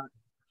came out.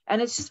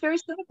 And it's just very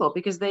cynical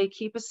because they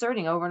keep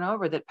asserting over and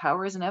over that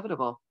power is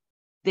inevitable.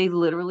 They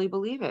literally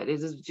believe it.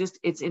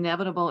 It's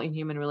inevitable in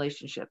human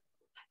relationship.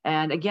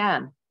 And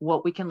again,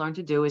 what we can learn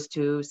to do is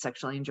to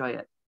sexually enjoy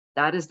it.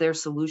 That is their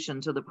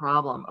solution to the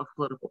problem of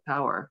political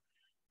power.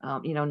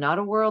 Not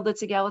a world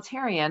that's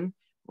egalitarian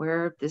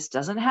where this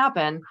doesn't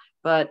happen,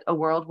 but a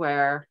world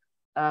where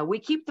we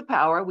keep the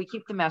power, we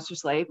keep the master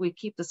slave, we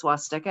keep the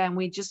swastika, and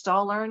we just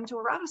all learn to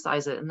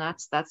eroticize it. And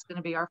that's going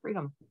to be our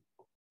freedom.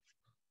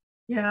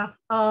 Yeah.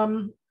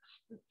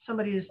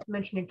 Somebody is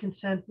mentioning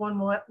consent. One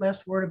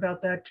last word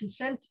about that.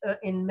 Consent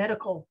in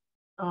medical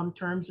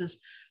terms is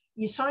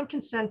you sign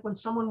consent when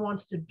someone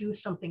wants to do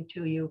something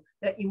to you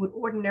that you would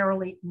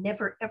ordinarily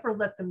never, ever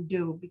let them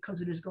do because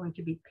it is going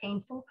to be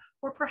painful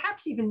or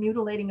perhaps even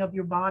mutilating of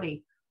your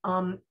body,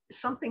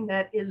 something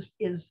that is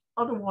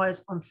otherwise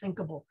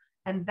unthinkable.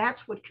 And that's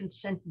what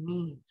consent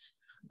means.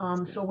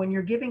 So when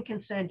you're giving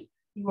consent,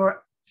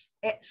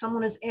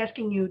 someone is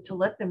asking you to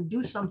let them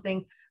do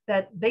something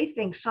that they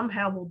think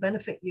somehow will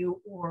benefit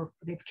you, or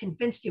they've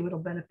convinced you it'll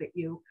benefit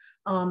you,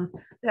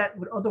 that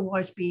would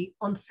otherwise be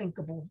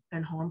unthinkable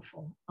and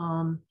harmful.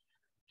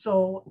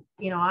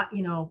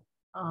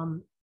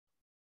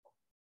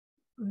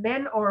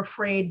 Men are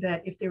afraid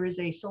that if there is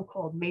a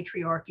so-called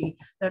matriarchy,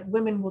 that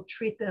women will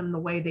treat them the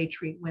way they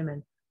treat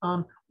women.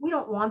 We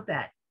don't want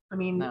that.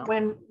 No.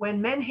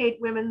 When men hate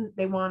women,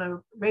 they want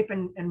to rape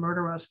and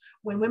murder us.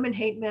 When women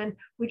hate men,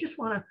 we just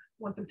want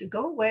them to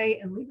go away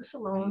and leave us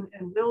alone,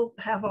 and we'll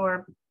have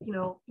our,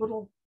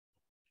 little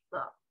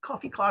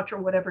coffee clutch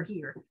or whatever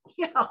here.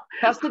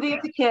 Custody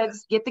of the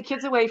kids, get the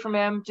kids away from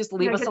him, just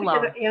leave us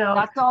alone.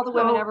 That's all the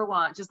women ever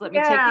want. Just let me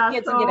take the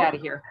kids and get out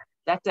of here.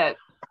 That's it.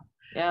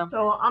 Yeah.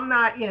 So I'm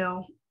not,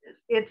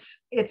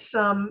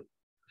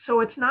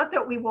 so it's not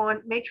that we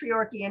want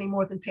matriarchy any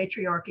more than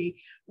patriarchy.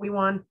 We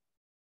want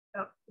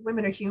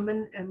women are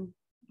human, and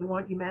we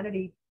want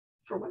humanity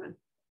for women.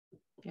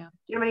 Yeah. Do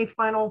you have any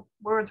final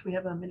words? We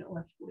have a minute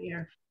left in the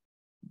air.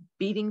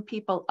 Beating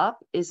people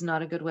up is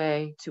not a good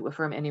way to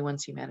affirm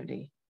anyone's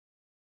humanity.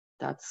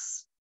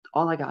 That's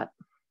all I got.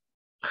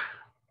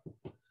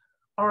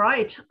 All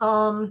right.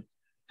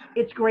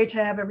 It's great to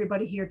have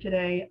everybody here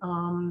today.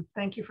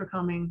 Thank you for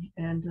coming,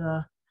 and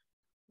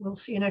we'll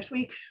see you next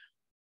week.